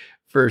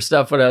for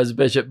stuff when I was a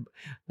bishop,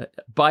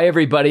 bye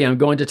everybody, I'm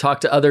going to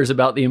talk to others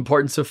about the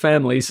importance of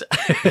families.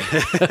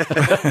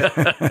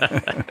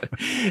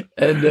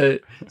 And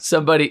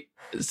somebody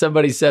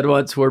said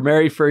once, we're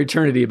married for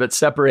eternity, but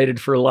separated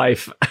for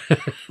life.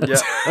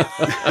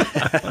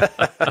 Yeah.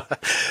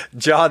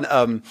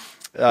 John,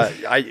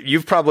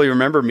 you probably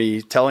remember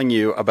me telling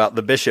you about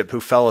the bishop who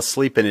fell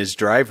asleep in his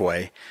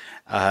driveway.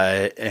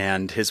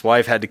 And his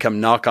wife had to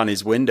come knock on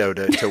his window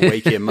to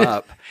wake him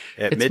up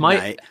at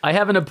midnight. I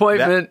have an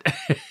appointment.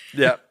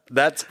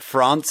 That's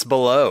Franz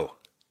Below.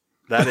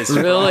 That is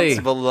really?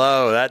 Franz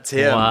Below. That's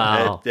him.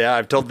 Wow.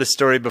 I've told this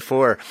story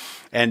before.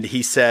 And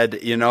he said,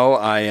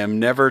 I am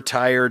never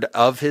tired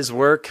of his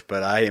work,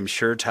 but I am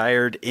sure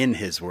tired in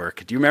his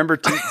work. Do you remember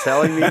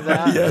telling me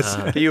that?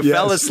 Yes. You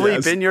fell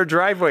asleep in your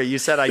driveway. You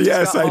said, I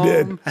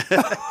did.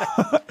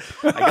 I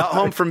got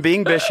home from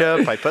being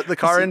bishop. I put the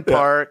car in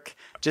park.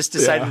 Just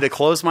decided to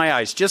close my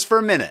eyes just for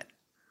a minute.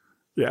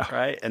 Yeah.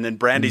 Right. And then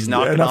Brandy's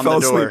knocking on the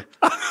door.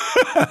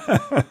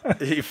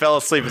 He fell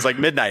asleep. It's like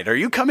midnight. Are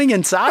you coming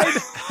inside?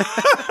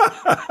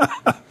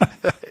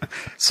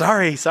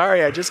 Sorry.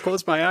 I just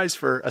closed my eyes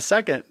for a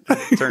second.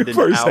 It turned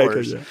into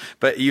hours. Second,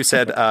 But you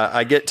said,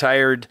 I get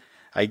tired.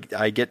 I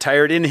get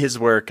tired in his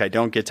work. I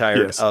don't get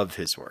tired of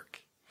his work.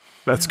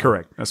 That's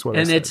correct. That's what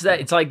I said.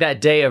 It's like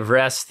that day of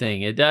rest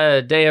thing. A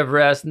day of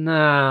rest.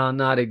 No,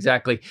 not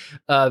exactly.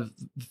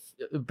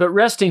 But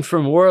resting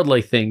from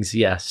worldly things,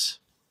 yes.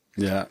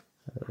 Yeah.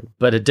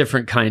 But a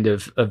different kind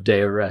of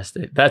day of rest.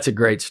 That's a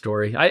great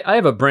story. I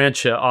have a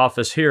branch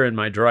office here in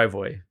my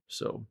driveway.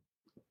 So,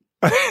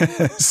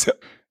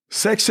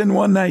 Section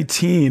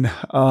 119.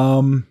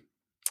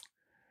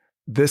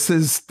 This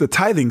is the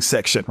tithing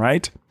section,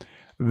 right?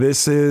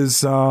 This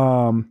is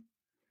the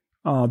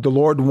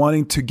Lord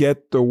wanting to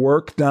get the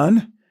work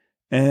done,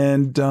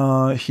 and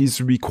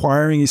He's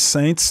requiring His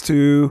saints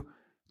to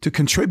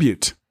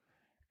contribute.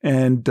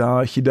 And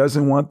He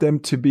doesn't want them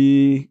to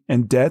be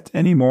in debt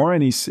anymore,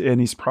 and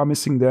he's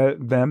promising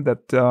them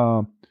that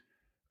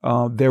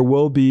there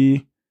will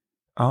be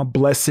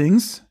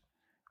blessings.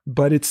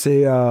 But it's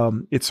a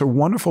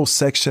wonderful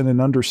section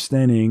in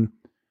understanding.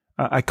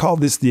 I call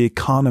this the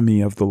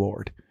economy of the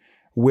Lord,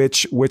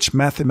 which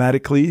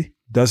mathematically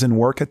doesn't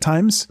work at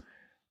times,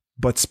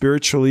 but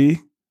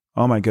spiritually,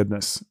 oh my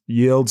goodness,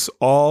 yields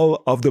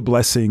all of the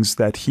blessings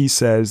that He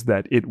says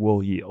that it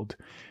will yield.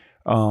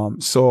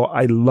 So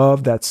I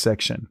love that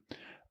section.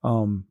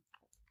 The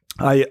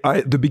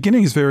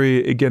beginning is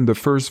the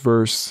first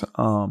verse,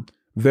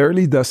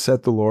 verily thus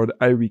saith the Lord,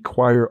 I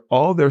require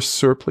all their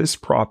surplus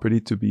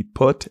property to be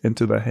put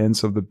into the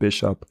hands of the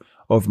bishop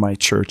of my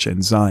church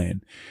in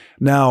Zion.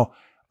 Now,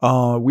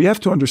 we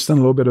have to understand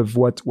a little bit of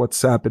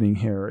what's happening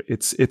here.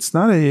 It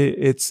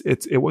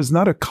was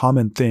not a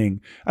common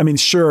thing. I mean,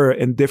 sure,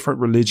 in different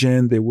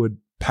religion, they would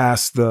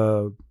pass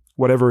the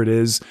whatever it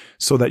is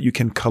so that you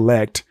can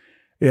collect.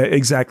 Yeah,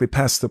 exactly,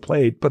 pass the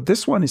plate. But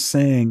this one is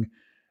saying,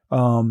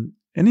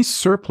 any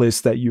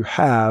surplus that you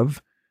have,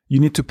 you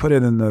need to put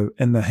it in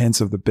the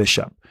hands of the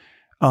bishop.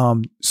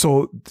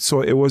 So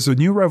it was a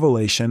new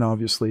revelation,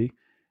 obviously,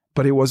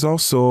 but it was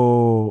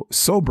also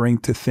sobering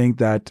to think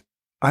that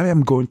I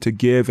am going to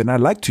give, and I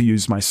like to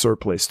use my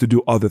surplus to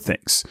do other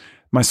things.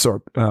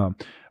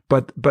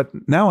 But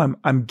now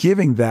I'm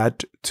giving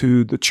that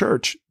to the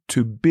church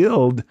to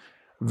build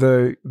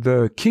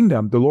the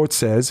kingdom. The Lord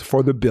says,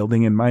 for the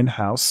building in mine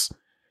house,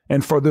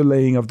 and for the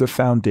laying of the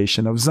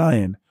foundation of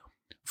Zion,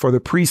 for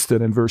the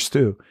priesthood in verse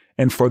 2,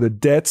 and for the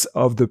debts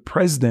of the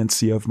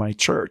presidency of my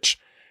church.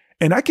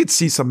 And I could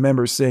see some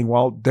members saying,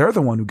 well, they're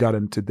the one who got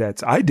into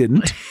debts. I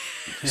didn't.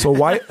 So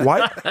why do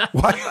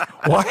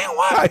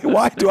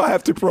I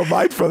have to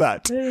provide for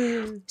that?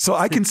 So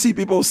I can see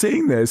people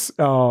saying this.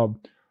 And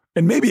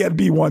maybe I'd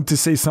be one to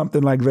say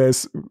something like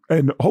this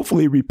and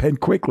hopefully repent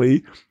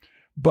quickly.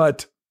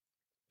 But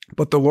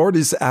the Lord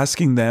is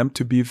asking them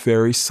to be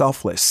very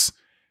selfless.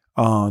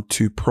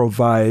 To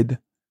provide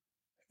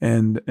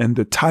and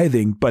the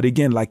tithing. But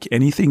again, like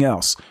anything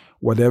else,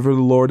 whatever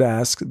the Lord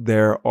asks,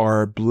 there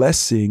are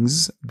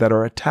blessings that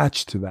are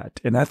attached to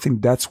that. And I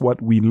think that's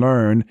what we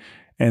learn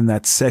in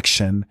that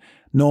section.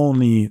 Not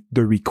only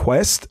the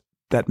request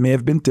that may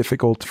have been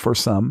difficult for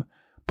some,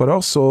 but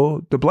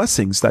also the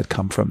blessings that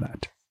come from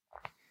that.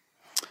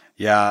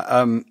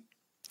 Yeah.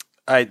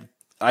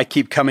 I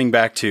keep coming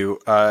back to,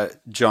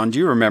 John, do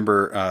you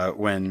remember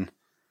when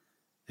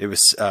it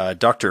was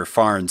Dr.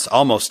 Farnes,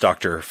 almost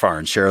Dr.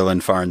 Farnes,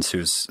 Sherilyn Farnes,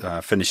 who's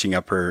finishing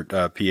up her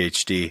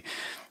PhD.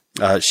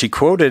 She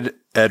quoted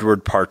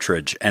Edward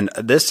Partridge, and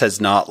this has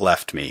not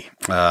left me.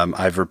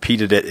 I've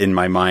repeated it in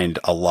my mind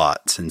a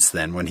lot since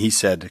then, when he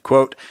said,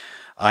 quote,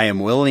 "I am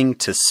willing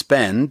to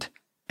spend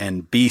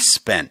and be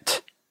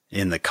spent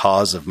in the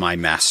cause of my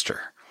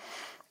master."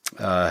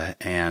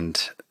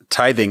 And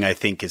tithing, I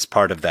think, is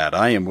part of that.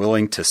 I am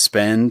willing to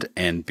spend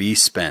and be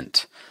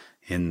spent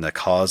in the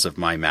cause of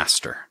my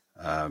master.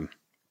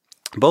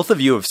 Both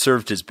of you have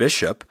served as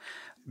bishop.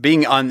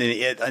 Being on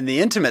the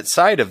intimate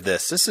side of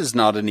this is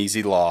not an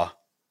easy law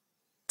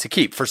to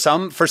keep. For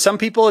some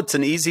people, it's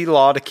an easy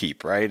law to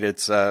keep, right?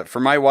 It's for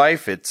my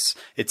wife, it's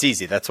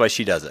easy. That's why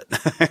she does it.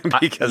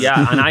 Because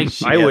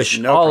I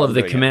wish all of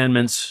the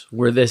commandments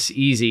were this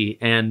easy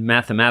and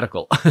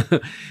mathematical,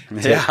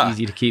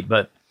 easy to keep.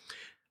 But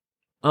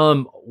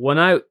when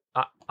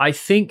I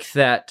think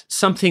that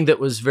something that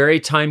was very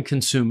time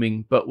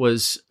consuming, but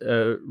was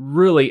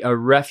really a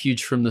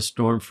refuge from the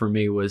storm for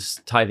me,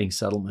 was tithing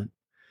settlement,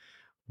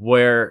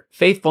 where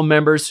faithful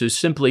members who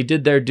simply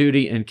did their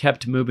duty and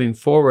kept moving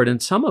forward.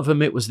 And some of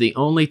them, it was the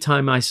only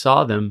time I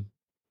saw them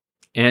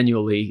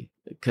annually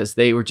because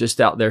they were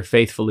just out there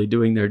faithfully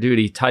doing their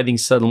duty. Tithing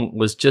settlement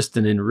was just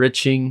an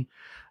enriching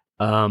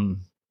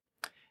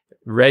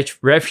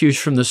refuge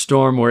from the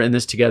storm, we're in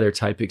this together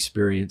type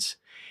experience.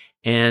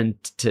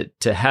 And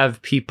to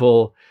have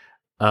people,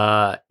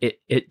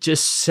 it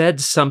just said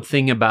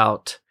something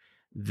about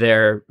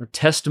their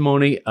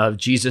testimony of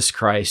Jesus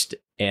Christ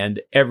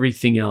and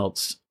everything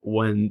else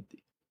when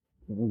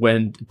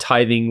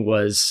tithing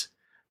was,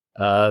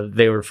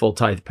 they were full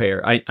tithe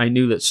payer. I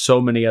knew that so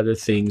many other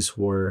things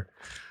were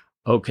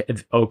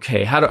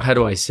okay. How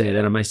do I say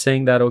that? Am I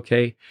saying that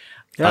okay?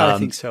 Yeah, I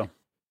think so.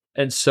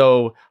 And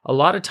so a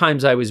lot of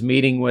times I was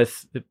meeting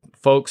with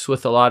folks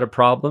with a lot of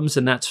problems,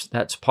 and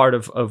that's part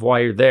of why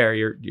you're there.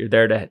 You're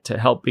there to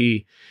help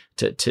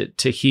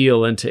to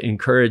heal and to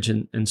encourage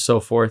and so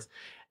forth.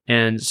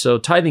 And so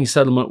tithing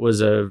settlement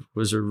was a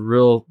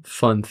real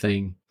fun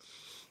thing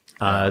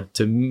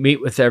to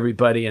meet with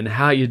everybody and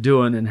how you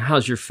doing and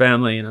how's your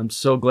family, and I'm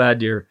so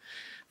glad you're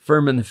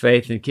firm in the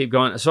faith and keep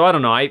going. So I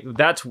don't know.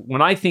 That's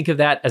when I think of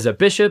that as a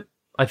bishop,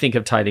 I think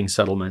of tithing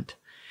settlement.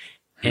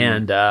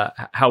 And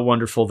how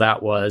wonderful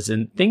that was.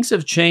 And things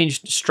have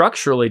changed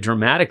structurally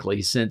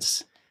dramatically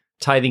since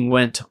tithing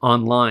went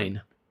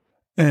online.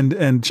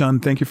 And John,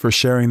 thank you for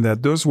sharing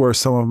that. Those were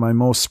some of my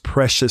most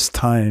precious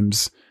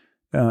times.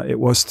 It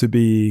was to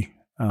be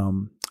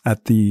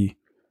at the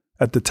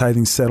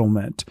tithing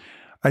settlement.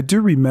 I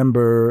do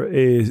remember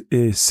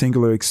a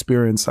singular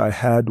experience I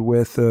had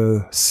with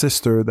a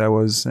sister that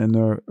was in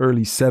her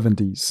early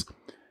 70s.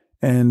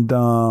 And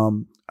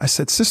I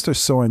said, "Sister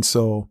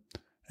so-and-so,"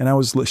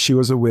 and she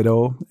was a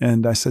widow,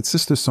 and I said,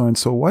 "Sister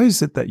so-and-so, why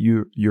is it that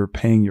you're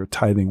paying your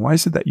tithing? Why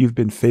is it that you've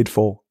been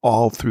faithful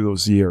all through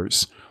those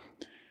years?"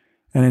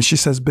 And then she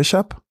says,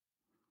 "Bishop,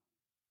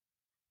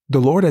 the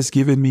Lord has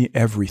given me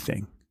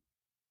everything."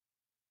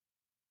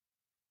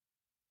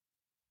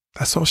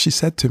 That's all she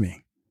said to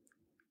me.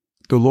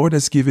 The Lord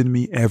has given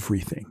me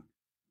everything.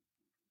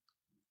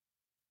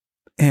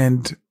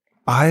 And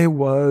I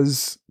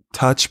was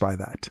touched by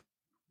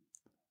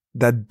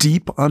that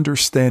deep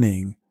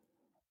understanding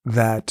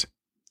that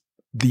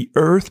the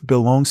earth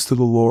belongs to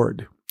the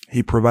Lord.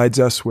 He provides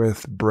us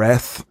with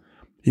breath.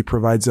 He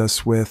provides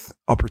us with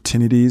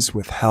opportunities,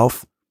 with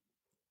health.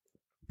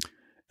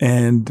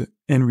 And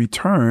in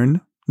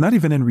return, not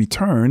even in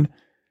return,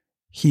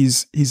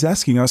 he's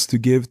asking us to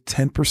give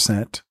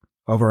 10%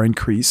 of our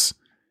increase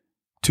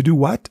to do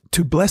what?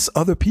 To bless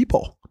other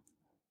people.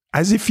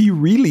 As if he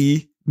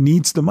really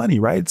needs the money,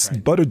 right? It's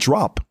but a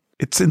drop.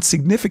 It's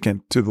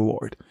insignificant to the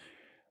Lord.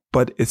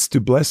 But it's to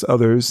bless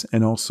others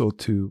and also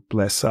to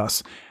bless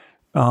us.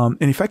 And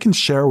if I can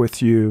share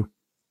with you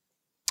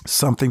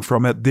something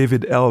from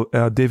David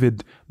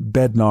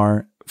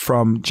Bednar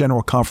from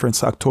General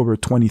Conference, October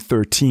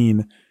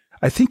 2013,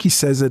 I think he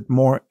says it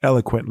more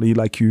eloquently,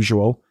 like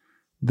usual,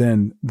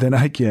 than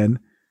I can.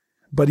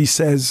 But he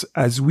says,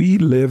 as we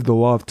live the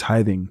law of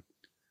tithing,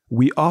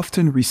 we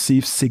often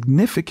receive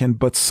significant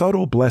but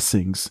subtle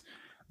blessings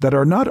that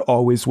are not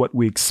always what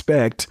we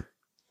expect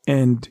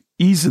and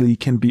easily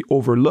can be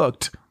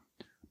overlooked.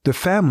 The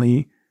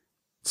family,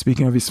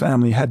 speaking of his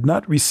family, had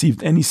not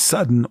received any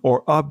sudden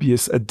or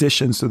obvious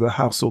additions to the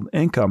household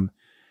income.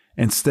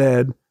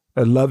 Instead,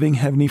 a loving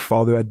Heavenly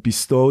Father had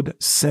bestowed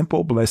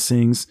simple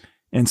blessings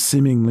in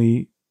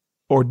seemingly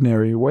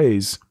ordinary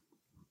ways.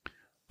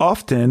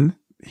 Often,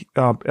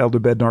 Elder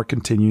Bednar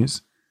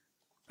continues,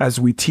 as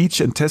we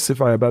teach and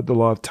testify about the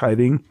law of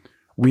tithing,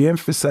 we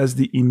emphasize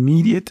the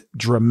immediate,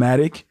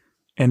 dramatic,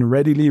 and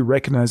readily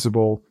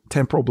recognizable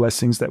temporal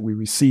blessings that we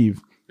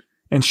receive.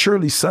 And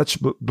surely such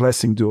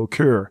blessings do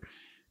occur.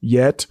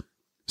 Yet,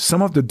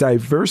 some of the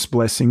diverse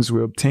blessings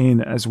we obtain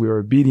as we are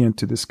obedient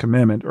to this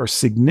commandment are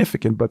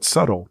significant but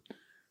subtle.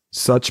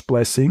 Such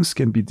blessings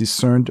can be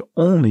discerned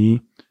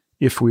only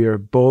if we are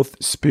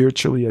both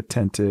spiritually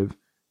attentive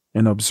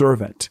and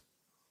observant.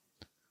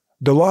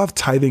 the law of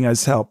tithing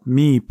has helped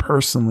me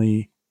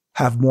personally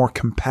have more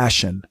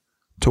compassion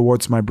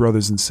towards my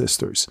brothers and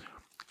sisters.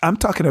 I'm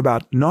talking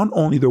about not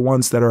only the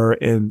ones that are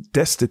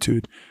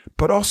destitute,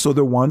 but also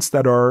the ones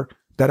that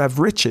have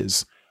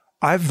riches.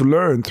 I've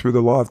learned through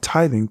the law of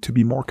tithing to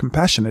be more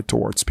compassionate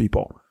towards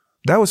people.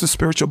 That was a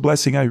spiritual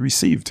blessing I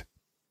received.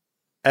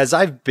 As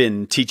I've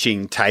been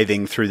teaching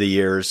tithing through the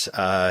years,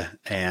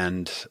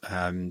 and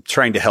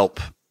trying to help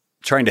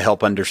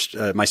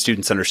my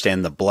students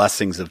understand the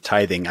blessings of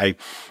tithing, I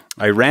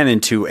ran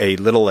into a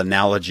little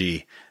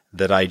analogy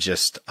that I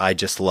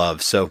just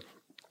love. So,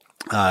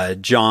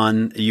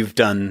 John, you've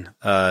done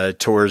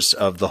tours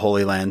of the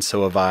Holy Land,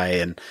 so have I,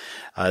 and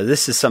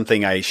this is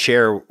something I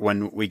share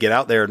when we get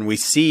out there and we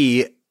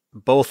see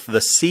both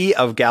the Sea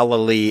of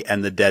Galilee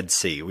and the Dead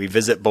Sea. We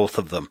visit both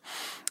of them.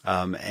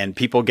 And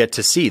people get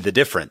to see the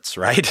difference,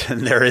 right?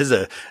 And there is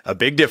a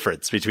big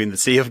difference between the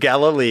Sea of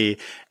Galilee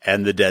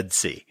and the Dead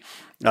Sea.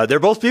 They're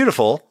both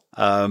beautiful,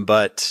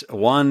 but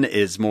one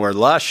is more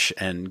lush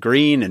and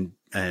green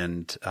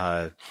and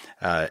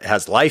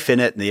has life in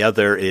it, and the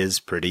other is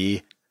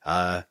pretty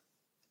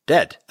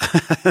dead.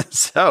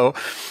 So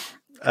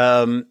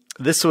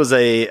this was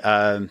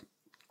I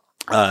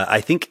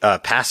think a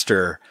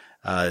pastor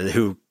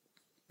who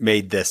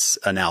made this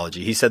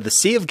analogy. He said, the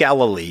Sea of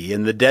Galilee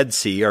and the Dead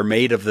Sea are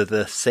made of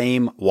the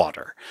same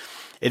water.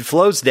 It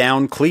flows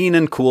down clean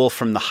and cool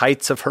from the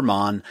heights of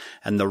Hermon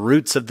and the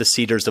roots of the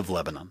cedars of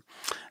Lebanon.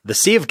 The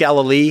Sea of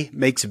Galilee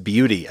makes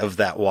beauty of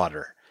that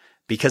water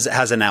because it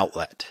has an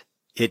outlet.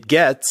 It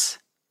gets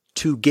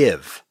to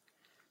give.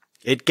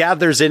 It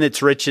gathers in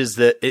its riches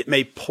that it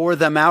may pour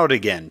them out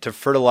again to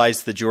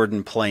fertilize the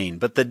Jordan plain.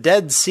 But the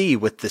Dead Sea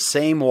with the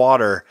same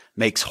water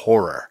makes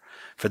horror.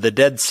 For the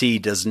Dead Sea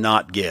does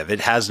not give.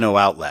 It has no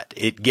outlet.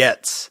 It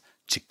gets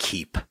to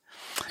keep.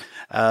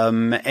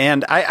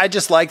 And I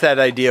just like that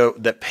idea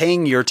that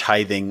paying your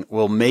tithing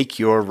will make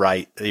your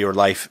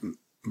life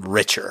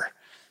richer,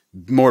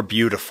 more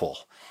beautiful,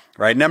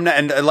 right?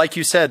 And like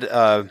you said,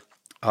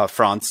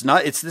 Franz,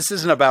 this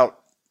isn't about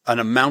an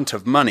amount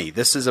of money.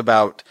 This is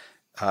about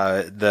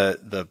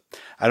the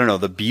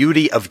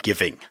beauty of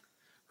giving,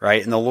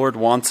 right? And the Lord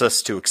wants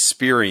us to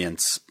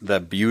experience the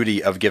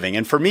beauty of giving.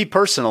 And for me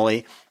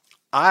personally,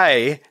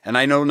 I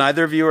know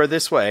neither of you are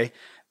this way,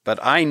 but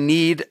I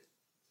need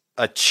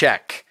a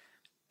check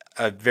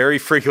very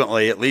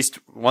frequently, at least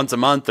once a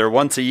month or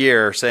once a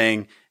year,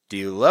 saying, do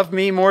you love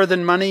me more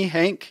than money,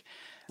 Hank?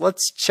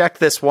 Let's check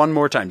this one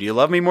more time. Do you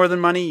love me more than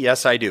money?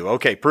 Yes, I do.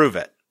 Okay, prove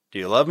it. Do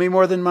you love me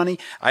more than money?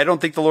 I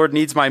don't think the Lord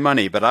needs my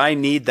money, but I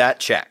need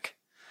that check.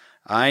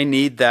 I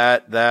need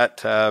that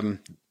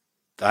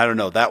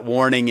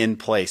warning in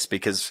place,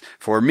 because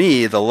for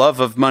me, the love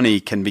of money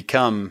can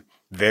become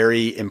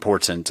very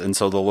important. And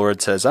so the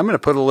Lord says, I'm going to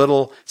put a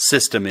little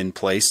system in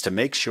place to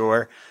make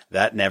sure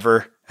that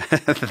never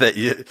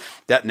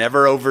that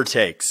never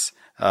overtakes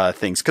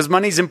things, because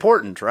money's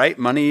important, right?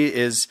 Money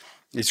is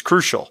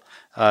crucial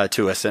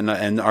to us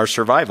and our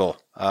survival.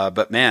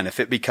 But man, if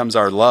it becomes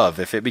our love,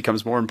 if it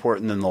becomes more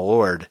important than the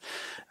Lord,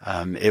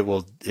 it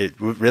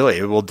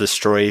will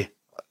destroy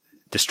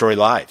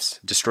lives,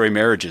 destroy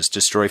marriages,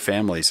 destroy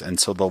families. And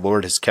so the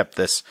Lord has kept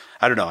this.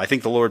 I don't know. I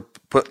think the Lord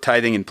put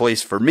tithing in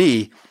place for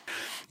me.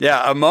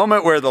 Yeah, a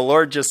moment where the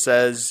Lord just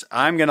says,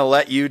 I'm going to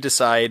let you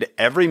decide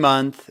every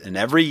month and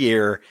every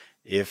year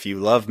if you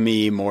love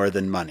me more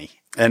than money.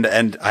 And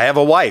I have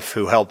a wife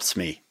who helps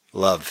me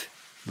love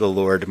the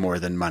Lord more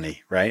than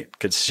money, right?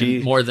 Because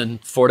she more than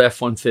Ford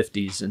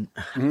F-150s and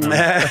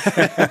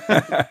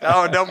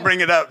oh, don't bring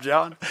it up,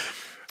 John.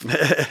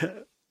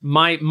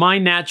 My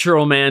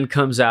natural man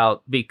comes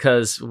out,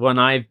 because when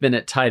I've been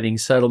at tithing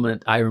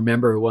settlement, I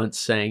remember once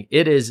saying,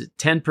 it is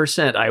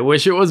 10%. I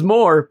wish it was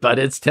more, but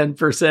it's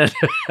 10%.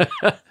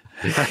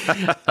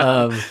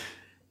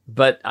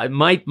 But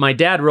my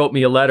dad wrote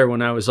me a letter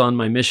when I was on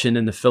my mission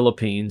in the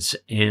Philippines,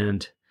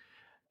 and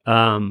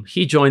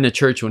he joined the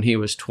church when he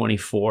was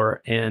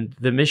 24, and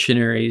the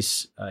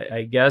missionaries,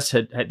 I guess,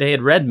 had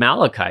read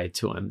Malachi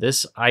to him.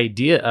 This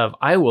idea of,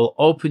 I will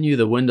open you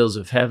the windows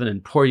of heaven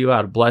and pour you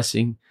out a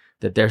blessing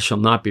that there shall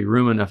not be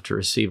room enough to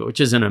receive it, which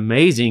is an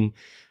amazing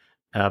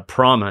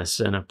promise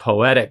and a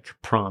poetic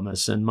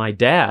promise. And my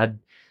dad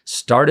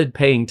started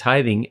paying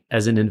tithing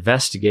as an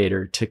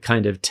investigator to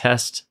kind of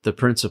test the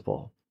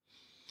principle.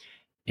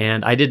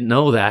 And I didn't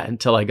know that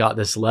until I got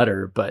this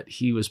letter, but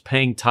he was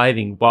paying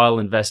tithing while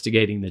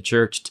investigating the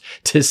church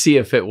to see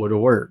if it would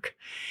work.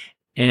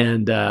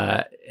 And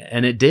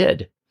it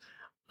did.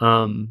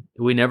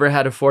 We never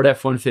had a Ford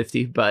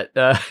F-150, but,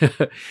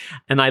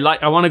 and I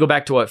want to go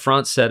back to what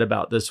Franz said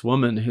about this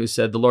woman who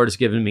said, the Lord has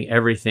given me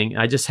everything.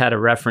 I just had a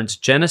reference,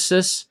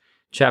 Genesis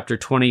chapter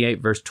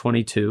 28, verse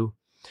 22.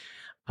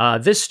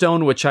 This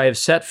stone which I have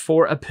set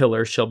for a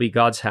pillar shall be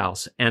God's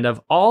house, and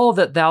of all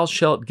that thou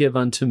shalt give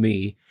unto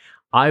me,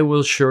 I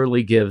will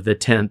surely give the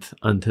 10th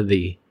unto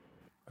thee.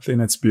 I think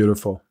that's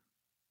beautiful.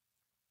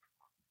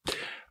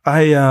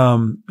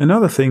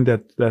 Another thing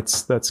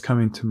that's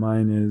coming to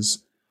mind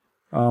is,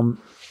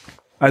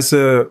 as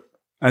a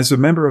as a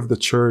member of the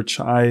church,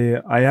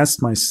 I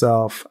asked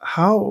myself,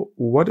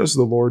 what does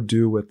the Lord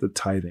do with the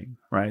tithing,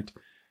 right?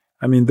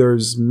 I mean,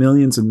 there's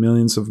millions and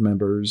millions of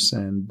members,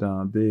 and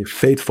they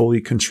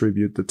faithfully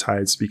contribute the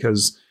tithes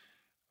because,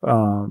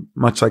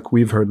 much like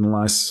we've heard in the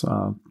last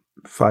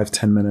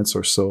 5-10 minutes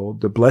or so,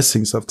 the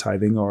blessings of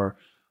tithing are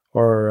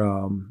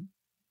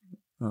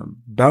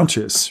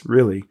bounteous,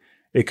 really.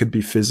 It could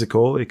be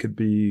physical,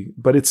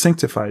 but it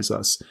sanctifies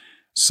us.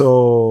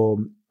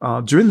 So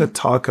during the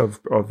talk of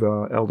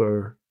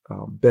Elder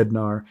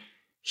Bednar,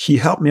 he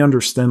helped me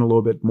understand a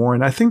little bit more.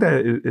 And I think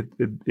that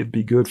it'd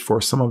be good for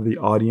some of the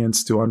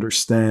audience to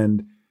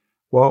understand,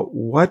 well,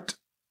 what,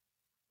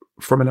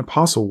 from an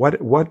apostle,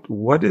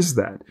 what is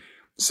that?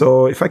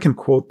 So if I can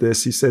quote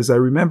this, he says, "I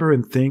remember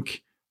and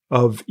think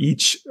of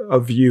each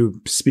of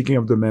you," speaking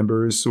of the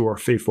members who are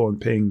faithful in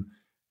paying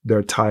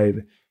their tithe.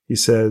 He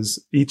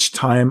says, "Each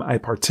time I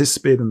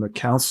participate in the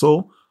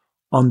council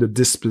on the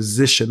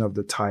disposition of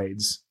the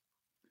tithes."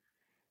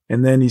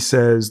 And then he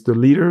says, "The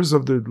leaders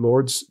of the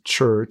Lord's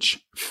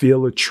church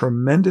feel a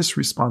tremendous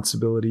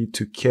responsibility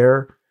to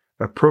care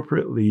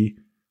appropriately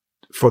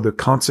for the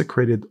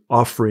consecrated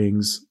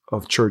offerings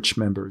of church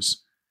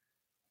members.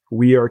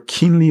 We are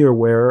keenly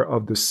aware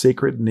of the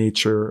sacred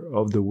nature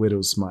of the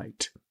widow's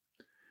mite."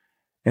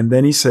 And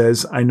then he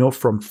says, "I know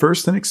from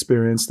first-hand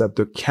experience that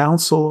the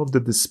council of the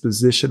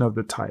disposition of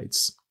the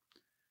tithes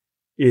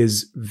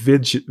is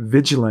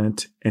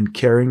vigilant and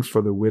caring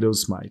for the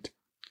widow's mite.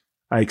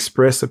 I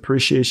express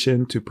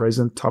appreciation to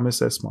President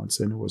Thomas S.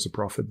 Monson, who was a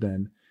prophet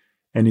then,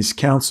 and his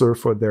counselor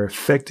for their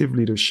effective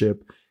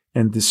leadership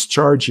and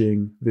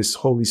discharging this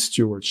holy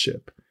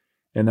stewardship.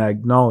 And I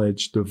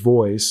acknowledge the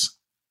voice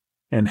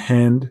and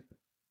hand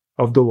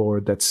of the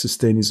Lord that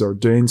sustain his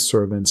ordained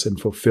servants in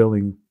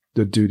fulfilling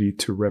the duty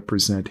to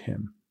represent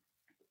him."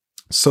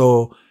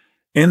 So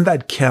in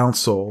that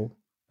council,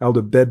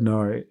 Elder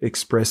Bednar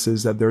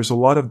expresses that there's a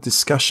lot of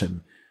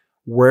discussion.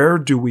 Where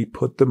do we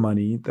put the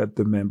money that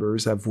the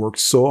members have worked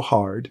so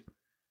hard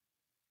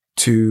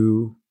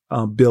to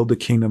build the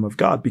kingdom of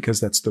God? Because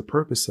that's the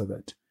purpose of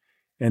it.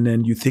 And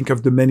then you think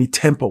of the many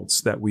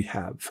temples that we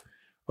have,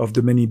 of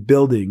the many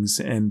buildings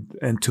and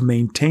to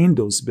maintain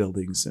those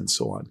buildings and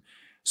so on.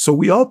 So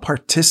we all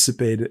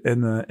participate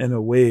in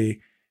a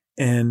way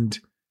and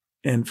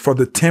for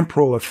the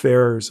temporal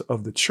affairs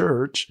of the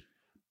church,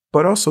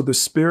 but also the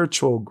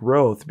spiritual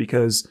growth,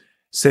 because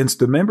since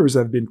the members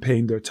have been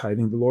paying their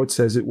tithing, the Lord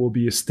says it will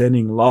be a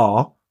standing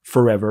law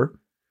forever.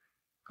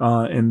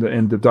 In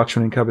the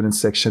Doctrine and Covenants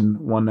section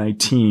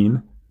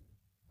 119,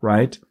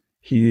 right?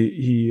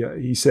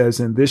 He says,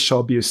 "And this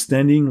shall be a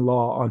standing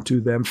law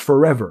unto them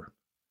forever,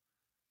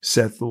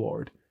 saith the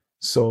Lord."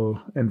 So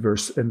in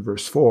verse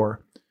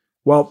 4,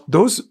 well,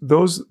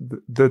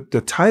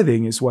 the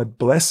tithing is what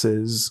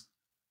blesses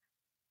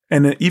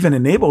and it even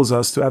enables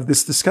us to have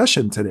this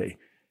discussion today.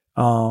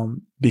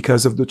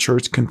 Because of the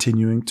church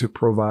continuing to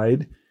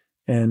provide.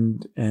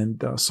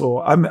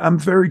 So I'm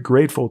very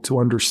grateful to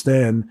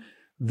understand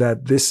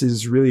that this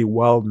is really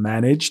well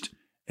managed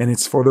and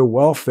it's for the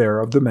welfare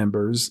of the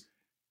members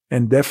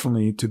and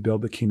definitely to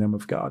build the kingdom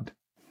of God.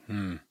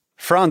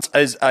 Franz,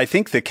 as I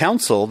think the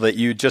council that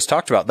you just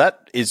talked about,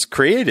 that is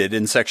created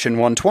in section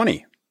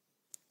 120,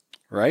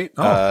 right?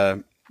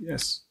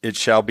 Yes. "It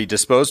shall be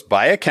disposed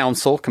by a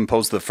council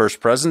composed of the first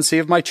presidency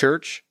of my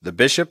church, the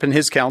bishop and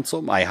his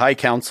council, my high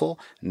council,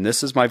 and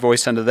this is my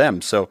voice unto them."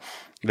 So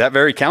that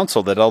very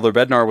council that Elder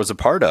Bednar was a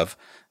part of,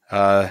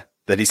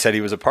 that he said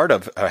he was a part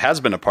of, has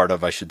been a part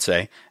of, I should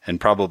say,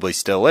 and probably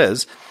still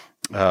is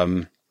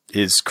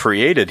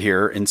created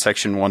here in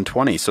section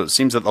 120. So it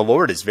seems that the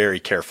Lord is very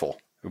careful.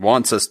 He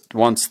wants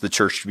the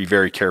church to be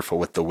very careful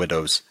with the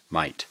widow's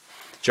mite.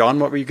 John,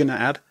 what were you going to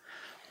add?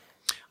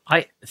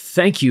 I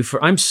thank you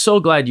I'm so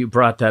glad you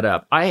brought that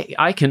up.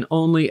 I can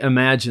only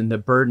imagine the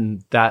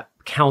burden that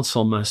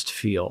council must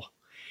feel.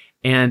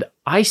 And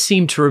I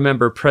seem to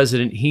remember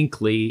President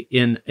Hinckley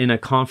in a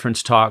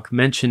conference talk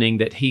mentioning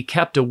that he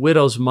kept a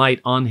widow's mite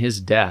on his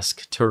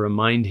desk to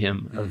remind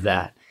him of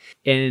that.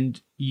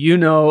 And you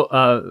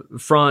know,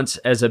 Franz,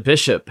 as a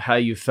bishop, how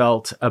you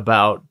felt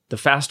about the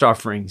fast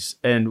offerings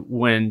and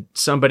when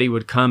somebody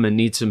would come and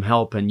need some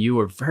help and you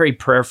were very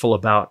prayerful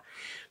about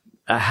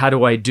how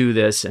do I do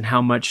this and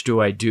how much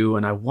do I do?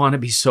 And I want to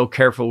be so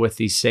careful with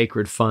these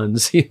sacred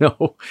funds, you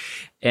know?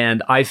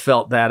 And I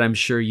felt that, I'm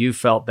sure you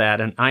felt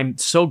that. And I'm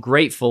so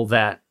grateful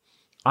that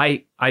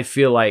I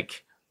feel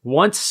like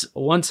once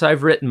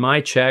I've written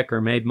my check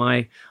or made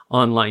my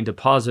online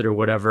deposit or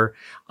whatever,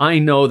 I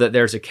know that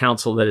there's a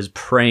council that is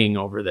praying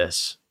over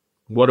this.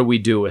 What do we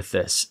do with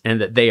this?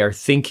 And that they are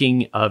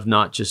thinking of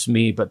not just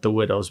me, but the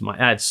widow's mite.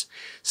 That's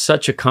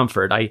such a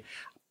comfort.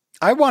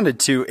 I wanted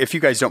to, if you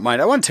guys don't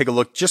mind, I want to take a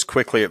look just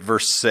quickly at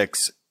verse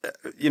 6.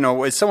 You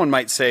know, someone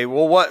might say,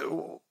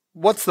 well,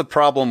 what's the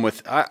problem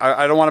with,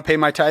 I don't want to pay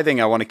my tithing.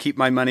 I want to keep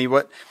my money.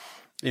 What's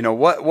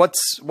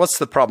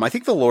the problem? I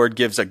think the Lord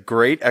gives a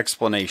great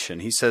explanation.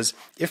 He says,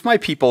 "If my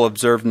people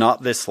observe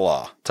not this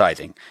law,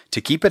 tithing,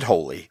 to keep it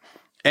holy,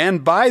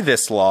 And by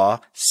this law,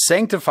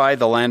 sanctify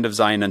the land of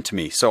Zion unto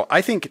me. So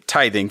I think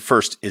tithing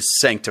first is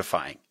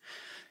sanctifying.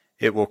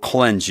 It will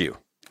cleanse you.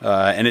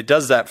 And it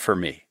does that for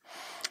me.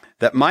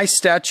 That my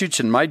statutes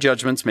and my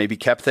judgments may be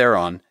kept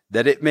thereon,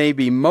 that it may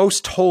be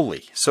most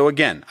holy. So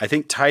again, I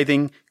think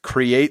tithing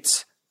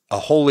creates a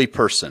holy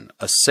person,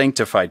 a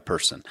sanctified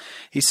person.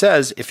 He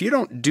says, if you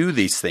don't do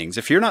these things,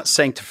 if you're not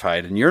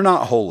sanctified and you're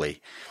not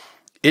holy,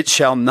 it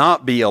shall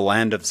not be a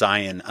land of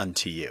Zion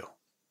unto you.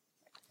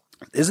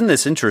 Isn't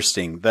this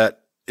interesting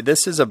that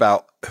this is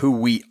about who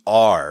we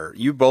are?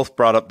 You both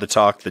brought up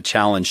the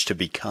challenge to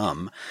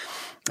become,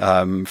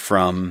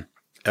 from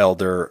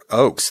Elder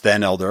Oaks,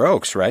 then Elder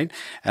Oaks, right?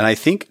 And I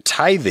think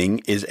tithing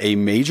is a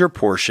major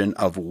portion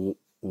of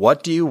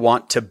what do you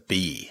want to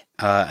be?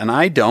 And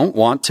I don't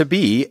want to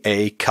be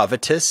a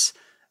covetous,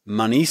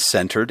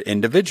 money-centered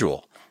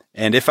individual.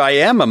 And if I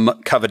am a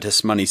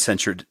covetous,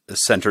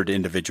 money-centered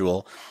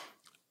individual,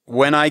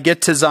 when I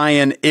get to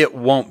Zion, it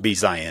won't be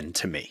Zion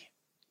to me.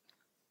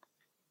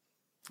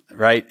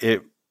 Right?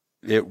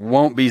 It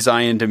won't be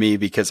Zion to me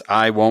because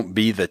I won't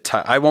be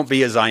I won't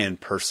be a Zion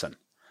person.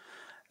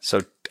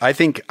 So I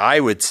think I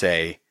would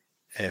say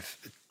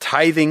if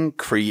paying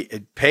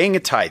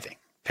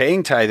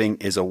tithing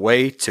is a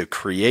way to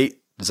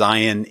create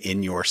Zion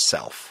in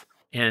yourself.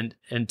 And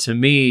to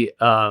me,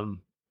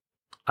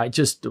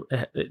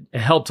 it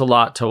helped a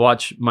lot to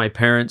watch my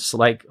parents,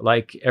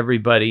 like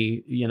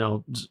everybody,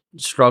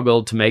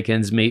 struggled to make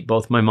ends meet.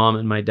 Both my mom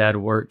and my dad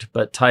worked,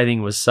 but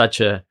tithing was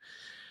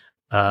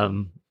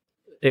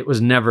it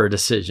was never a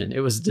decision. It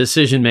was a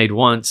decision made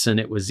once, and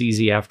it was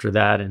easy after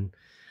that. And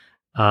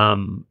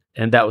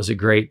that was a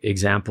great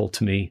example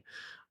to me.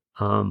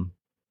 I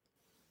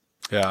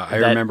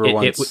remember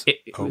once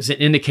it was an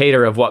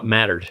indicator of what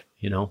mattered.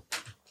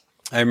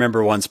 I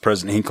remember once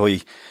President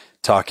Hinckley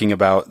talking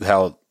about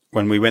how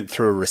when we went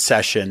through a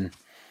recession,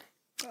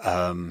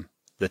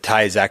 the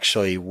tithes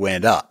actually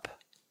went up,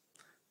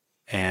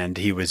 and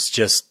he was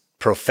just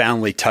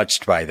profoundly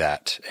touched by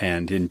that,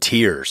 and in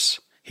tears.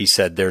 He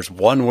said, there's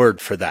one word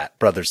for that,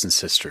 brothers and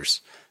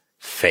sisters,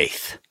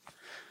 faith.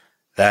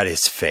 That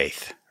is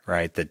faith,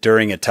 right? That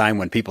during a time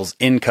when people's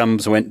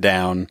incomes went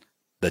down,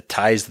 the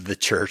tithes of the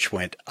church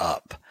went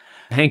up.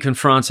 Hank and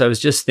Franz, I was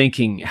just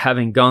thinking,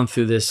 having gone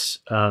through this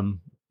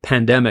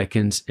pandemic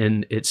and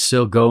it's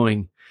still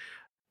going,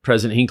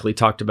 President Hinckley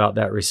talked about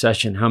that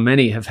recession, how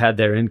many have had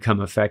their income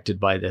affected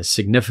by this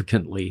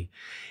significantly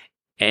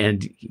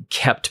and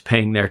kept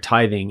paying their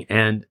tithing.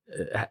 And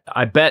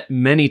I bet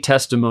many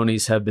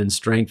testimonies have been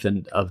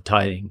strengthened of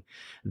tithing,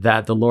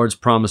 that the Lord's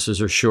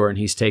promises are sure and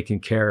he's taken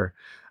care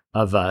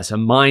of us.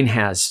 And mine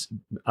has,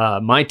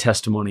 my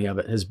testimony of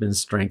it has been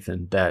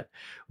strengthened, that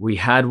we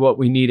had what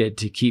we needed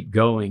to keep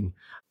going.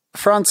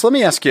 Franz, let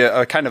me ask you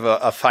a kind of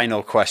a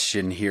final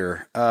question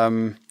here.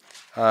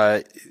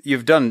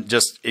 You've done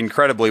just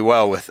incredibly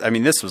well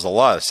this was a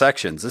lot of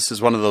sections. This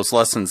is one of those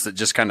lessons that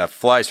just kind of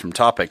flies from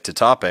topic to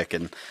topic,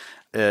 and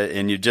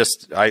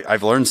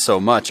I've learned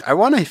so much. I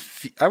want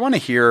to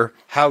hear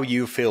how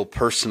you feel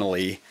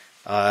personally,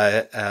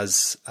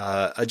 as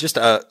just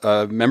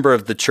a member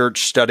of the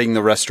church studying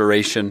the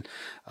Restoration.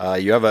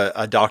 You have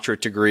a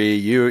doctorate degree.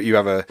 You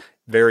have a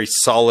very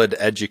solid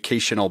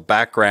educational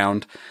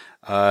background,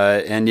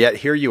 and yet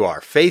here you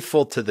are,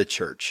 faithful to the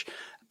church.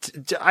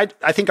 I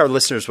think our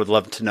listeners would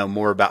love to know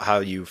more about how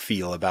you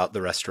feel about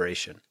the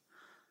Restoration.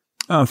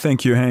 Oh,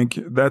 thank you, Hank.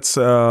 That's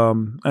I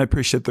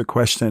appreciate the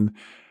question.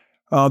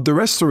 The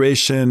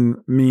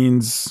Restoration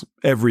means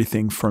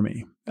everything for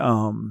me.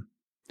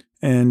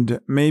 And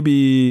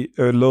maybe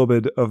a little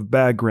bit of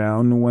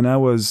background.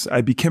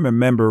 I became a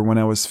member when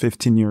I was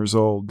 15 years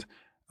old.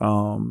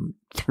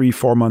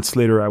 3-4 months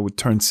later, I would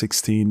turn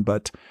 16,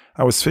 but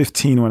I was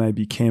 15 when I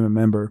became a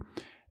member.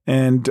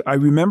 And I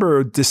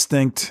remember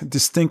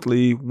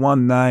distinctly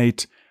one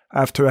night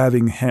after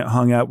having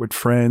hung out with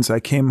friends, I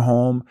came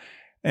home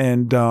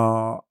and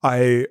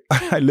I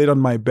laid on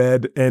my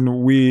bed,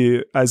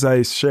 and as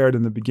I shared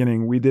in the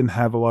beginning, we didn't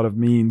have a lot of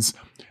means.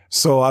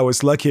 So I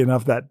was lucky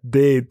enough that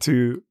day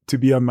to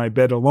be on my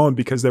bed alone,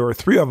 because there were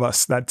 3 of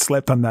us that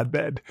slept on that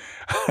bed.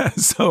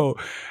 So,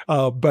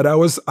 but I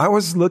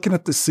was looking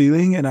at the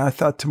ceiling, and I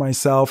thought to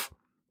myself,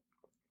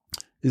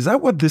 is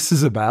that what this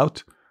is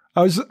about?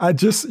 I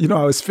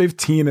was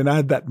 15, and I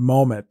had that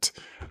moment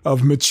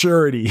of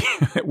maturity,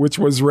 which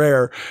was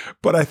rare.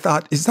 But I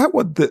thought, is that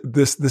what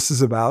this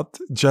is about?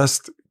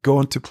 Just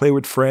going to play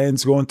with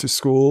friends, going to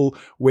school,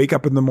 wake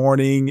up in the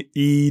morning,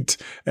 eat,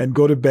 and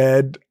go to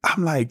bed.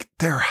 I'm like,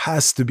 there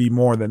has to be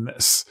more than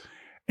this.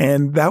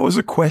 And that was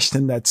a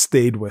question that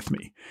stayed with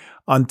me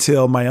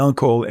until my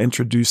uncle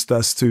introduced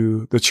us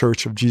to the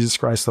Church of Jesus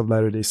Christ of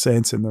Latter-day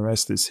Saints, and the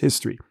rest is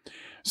history.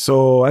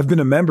 So I've been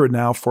a member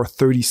now for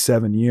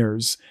 37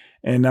 years,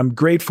 and I'm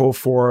grateful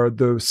for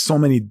the so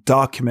many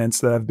documents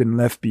that have been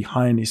left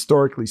behind,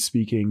 historically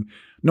speaking,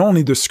 not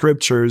only the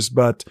scriptures,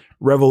 but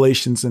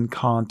revelations in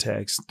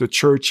context, the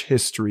church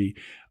history,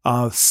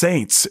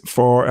 saints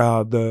for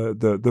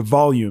the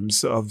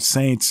volumes of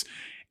saints.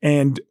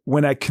 And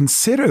when I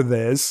consider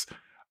this,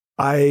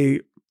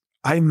 I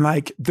I'm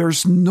like,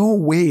 there's no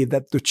way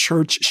that the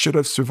church should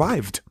have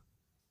survived.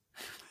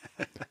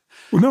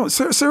 No,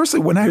 seriously,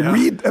 when I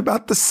read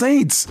about the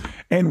saints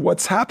and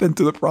what's happened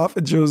to the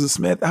prophet Joseph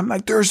Smith, I'm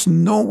like, there's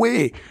no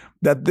way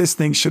that this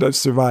thing should have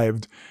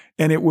survived.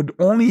 And it would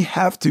only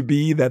have to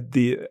be that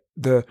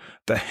the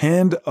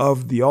hand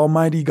of the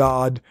Almighty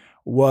God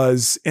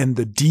was in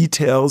the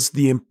details,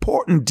 the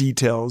important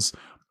details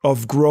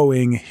of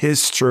growing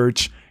his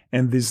church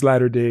in these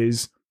latter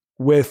days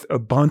with a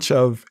bunch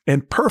of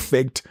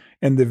imperfect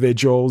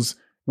individuals,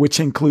 which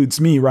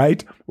includes me,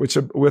 right?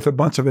 With a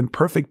bunch of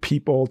imperfect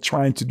people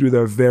trying to do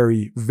their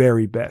very,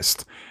 very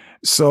best.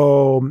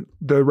 So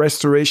the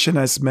restoration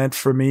has meant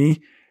for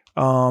me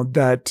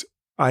that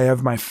I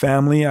have my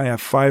family. I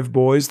have 5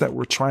 boys that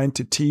we're trying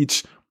to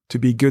teach to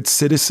be good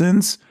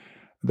citizens,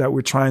 that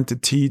we're trying to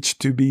teach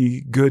to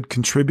be good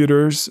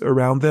contributors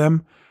around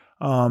them.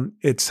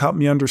 It's helped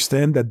me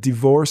understand that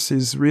divorce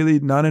is really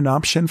not an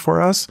option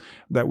for us,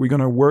 that we're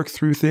going to work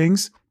through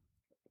things.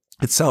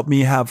 It's helped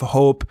me have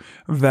hope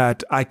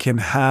that I can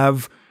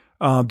have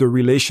the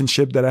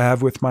relationship that I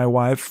have with my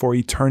wife for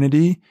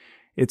eternity.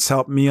 It's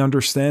helped me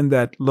understand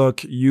that,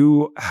 look,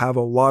 you have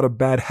a lot of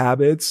bad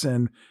habits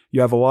and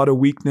you have a lot of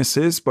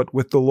weaknesses, but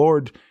with the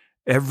Lord,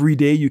 every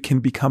day you can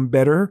become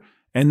better.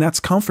 And that's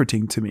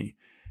comforting to me.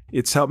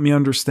 It's helped me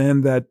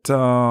understand that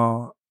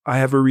I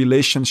have a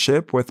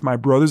relationship with my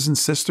brothers and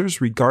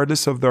sisters,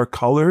 regardless of their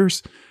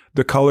colors,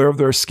 the color of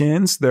their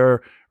skins,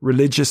 their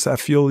religious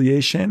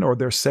affiliation, or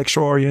their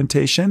sexual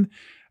orientation.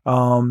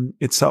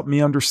 It's helped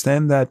me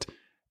understand that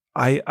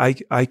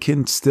I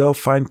can still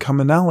find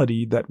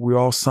commonality, that we're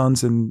all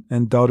sons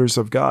and daughters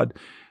of God.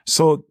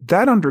 So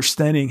that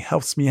understanding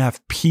helps me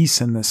have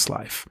peace in this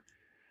life.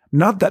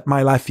 Not that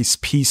my life is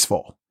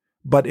peaceful,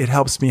 but it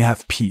helps me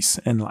have peace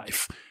in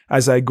life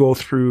as I go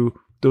through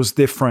those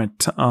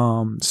different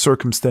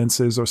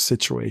circumstances or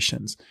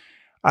situations.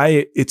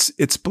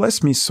 It's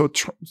blessed me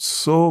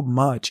so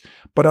much.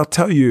 But I'll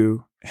tell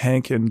you,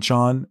 Hank and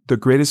John, the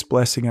greatest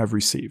blessing I've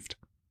received,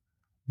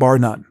 bar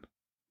none,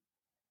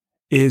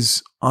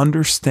 is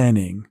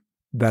understanding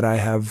that I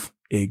have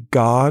a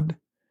God,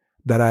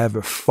 that I have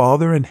a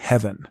Father in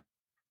heaven,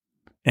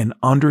 and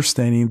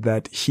understanding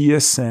that He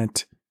has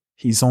sent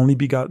His only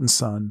begotten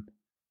Son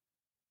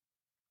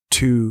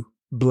to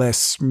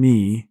bless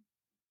me,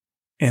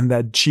 and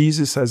that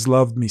Jesus has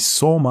loved me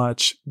so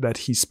much that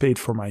He's paid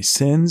for my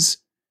sins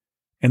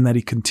and that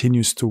He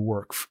continues to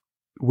work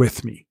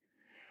with me.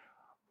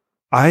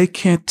 I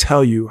can't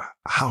tell you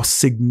how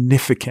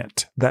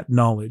significant that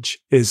knowledge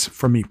is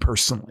for me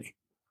personally.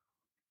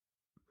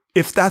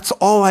 If that's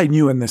all I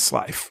knew in this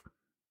life,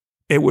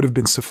 it would have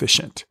been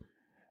sufficient.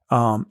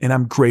 And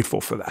I'm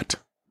grateful for that.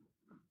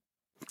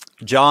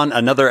 John,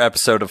 another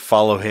episode of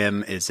Follow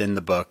Him is in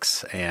the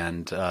books,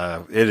 and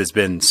it has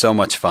been so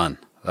much fun.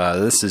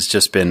 This has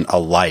just been a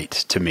light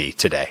to me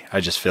today. I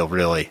just feel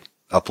really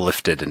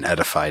uplifted and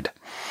edified.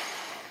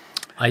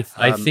 I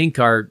think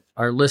our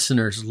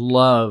listeners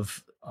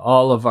love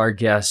all of our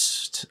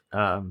guests,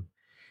 and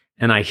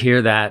I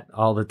hear that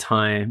all the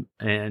time.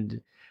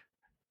 And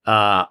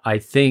I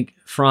think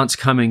Frantz,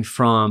 coming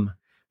from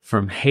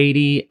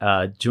Haiti,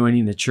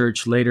 joining the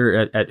church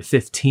later at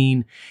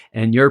 15,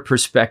 and your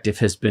perspective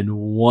has been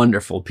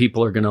wonderful.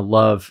 People are going to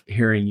love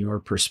hearing your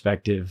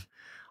perspective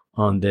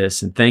on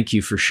this, and thank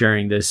you for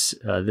sharing this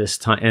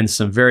time and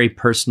some very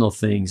personal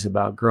things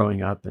about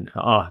growing up. And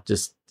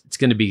it's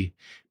going to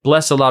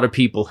bless a lot of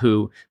people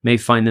who may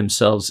find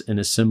themselves in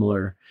a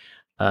similar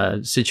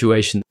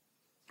situation.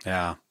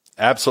 Yeah,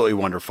 absolutely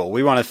wonderful.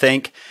 We want to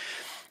thank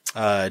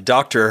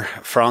Dr.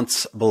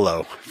 Frantz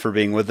Belot for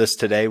being with us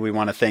today. We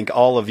want to thank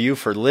all of you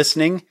for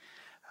listening.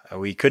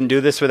 We couldn't do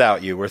this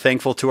without you. We're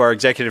thankful to our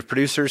executive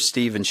producers,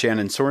 Steve and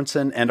Shannon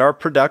Sorensen, and our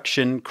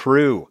production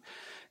crew,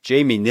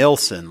 Jamie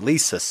Nilsson,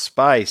 Lisa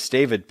Spice,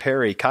 David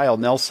Perry, Kyle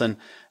Nelson,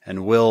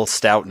 and Will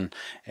Stoughton.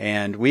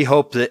 And we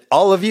hope that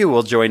all of you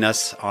will join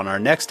us on our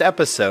next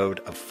episode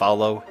of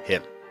Follow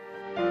Him.